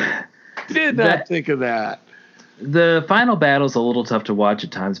played. Did not think of that. The final battle is a little tough to watch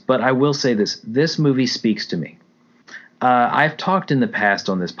at times, but I will say this. This movie speaks to me. I've talked in the past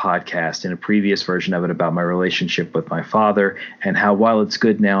on this podcast, in a previous version of it, about my relationship with my father and how, while it's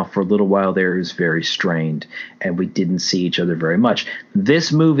good now, for a little while there, it was very strained and we didn't see each other very much.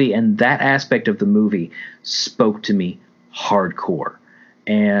 This movie and that aspect of the movie spoke to me hardcore.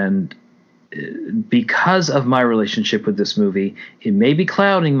 And because of my relationship with this movie, it may be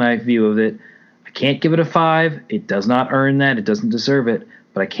clouding my view of it. I can't give it a 5. It does not earn that. It doesn't deserve it.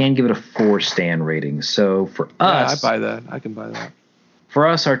 But I can give it a 4 Stan rating. So for us... I buy that. I can buy that. For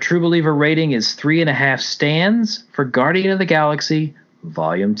us, our True Believer rating is 3.5 Stans for Guardian of the Galaxy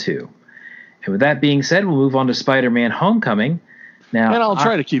Volume 2. And with that being said, we'll move on to Spider-Man Homecoming. Now, and I'll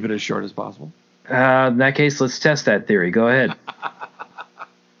try to keep it as short as possible. In that case, let's test that theory. Go ahead.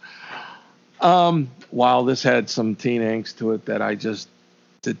 While this had some teen angst to it that I just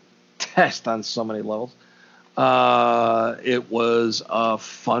detest on so many levels, it was a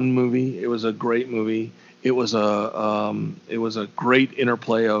fun movie. It was a great movie. It was a great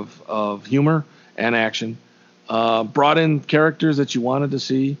interplay of humor and action. Brought in characters that you wanted to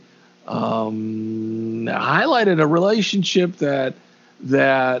see. Highlighted a relationship that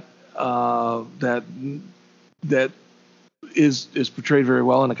is portrayed very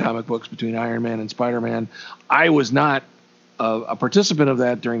well in the comic books between Iron Man and Spider-Man. I was not a participant of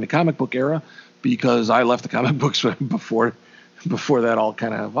that during the comic book era, because I left the comic books before that all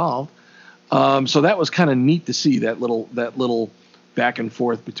kind of evolved. So that was kind of neat to see that little back and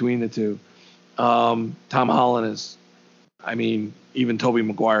forth between the two. Tom Holland is, I mean, even Tobey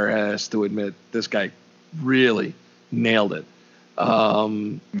Maguire has to admit this guy really nailed it.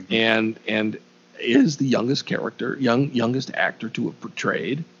 And is the youngest actor to have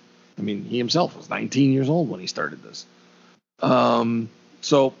portrayed. I mean, he himself was 19 years old when he started this.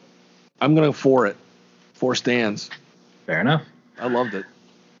 So I'm going to 4 Stans. Fair enough. I loved it.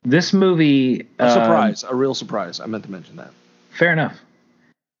 This movie... a real surprise. I meant to mention that. Fair enough.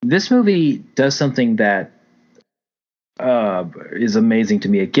 This movie does something that is amazing to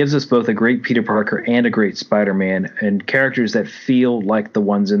me. It gives us both a great Peter Parker and a great Spider-Man, and characters that feel like the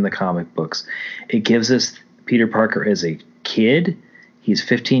ones in the comic books. It gives us Peter Parker as a kid. He's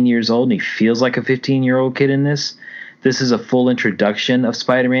 15 years old, and he feels like a 15-year-old kid in this. This is a full introduction of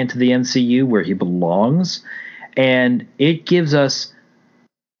Spider-Man to the MCU, where he belongs. And it gives us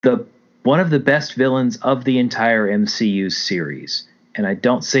one of the best villains of the entire MCU series. And I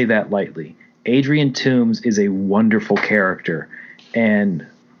don't say that lightly. Adrian Toomes is a wonderful character. And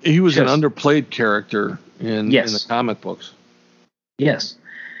he was an underplayed character in the comic books. Yes.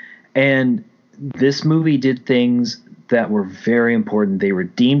 And this movie did things that were very important. They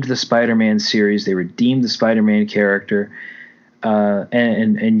redeemed the Spider-Man series. They redeemed the Spider-Man character,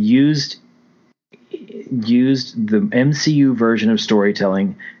 and used the MCU version of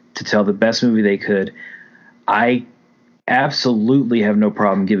storytelling to tell the best movie they could. I absolutely have no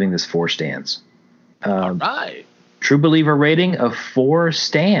problem giving this 4 Stans. All right. True Believer rating of 4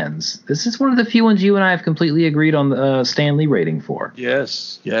 Stans. This is one of the few ones you and I have completely agreed on the Stan Lee rating for.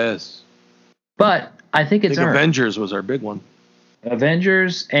 Yes. But I think it's earned. Avengers was our big one.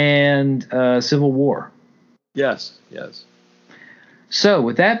 Avengers and Civil War. Yes. So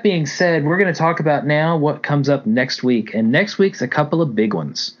with that being said, we're going to talk about now what comes up next week. And next week's a couple of big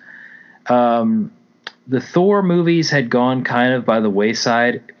ones. The Thor movies had gone kind of by the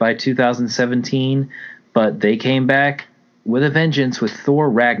wayside by 2017, but they came back with a vengeance with Thor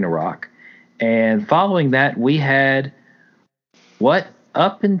Ragnarok. And following that, we had what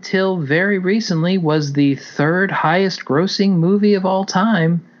up until very recently was the third highest grossing movie of all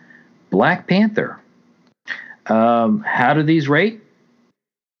time, Black Panther. How do these rate?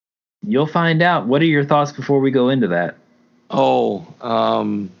 You'll find out. What are your thoughts before we go into that?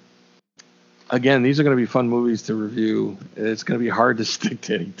 Again, these are going to be fun movies to review. It's going to be hard to stick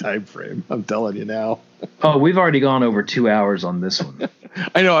to any time frame. I'm telling you now. Oh, we've already gone over 2 hours on this one.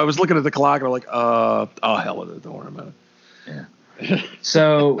 I know. I was looking at the clock and I'm like, hell with it. Don't worry about it. Yeah.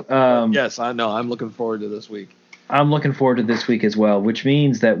 So, yes, I know. I'm looking forward to this week. I'm looking forward to this week as well, which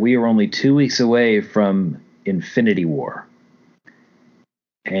means that we are only 2 weeks away from Infinity War.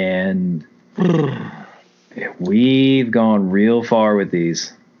 And we've gone real far with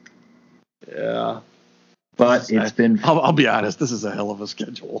these. Yeah. But it's been... I'll be honest. This is a hell of a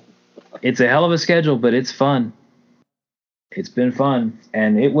schedule. It's a hell of a schedule, but it's fun. It's been fun.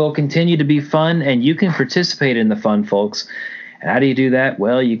 And it will continue to be fun. And you can participate in the fun, folks. And how do you do that?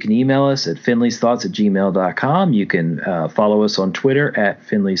 Well, you can email us at finleysthoughts@gmail.com. You can follow us on Twitter at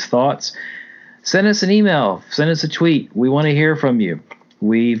Finley's Thoughts. Send us an email. Send us a tweet. We want to hear from you.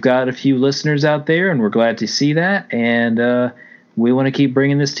 We've got a few listeners out there, and we're glad to see that. And we want to keep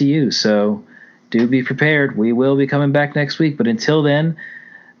bringing this to you. So do be prepared. We will be coming back next week. But until then,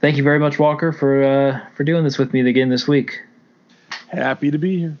 thank you very much, Walker, for doing this with me again this week. Happy to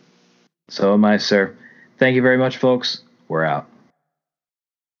be here. So am I, sir. Thank you very much, folks. We're out.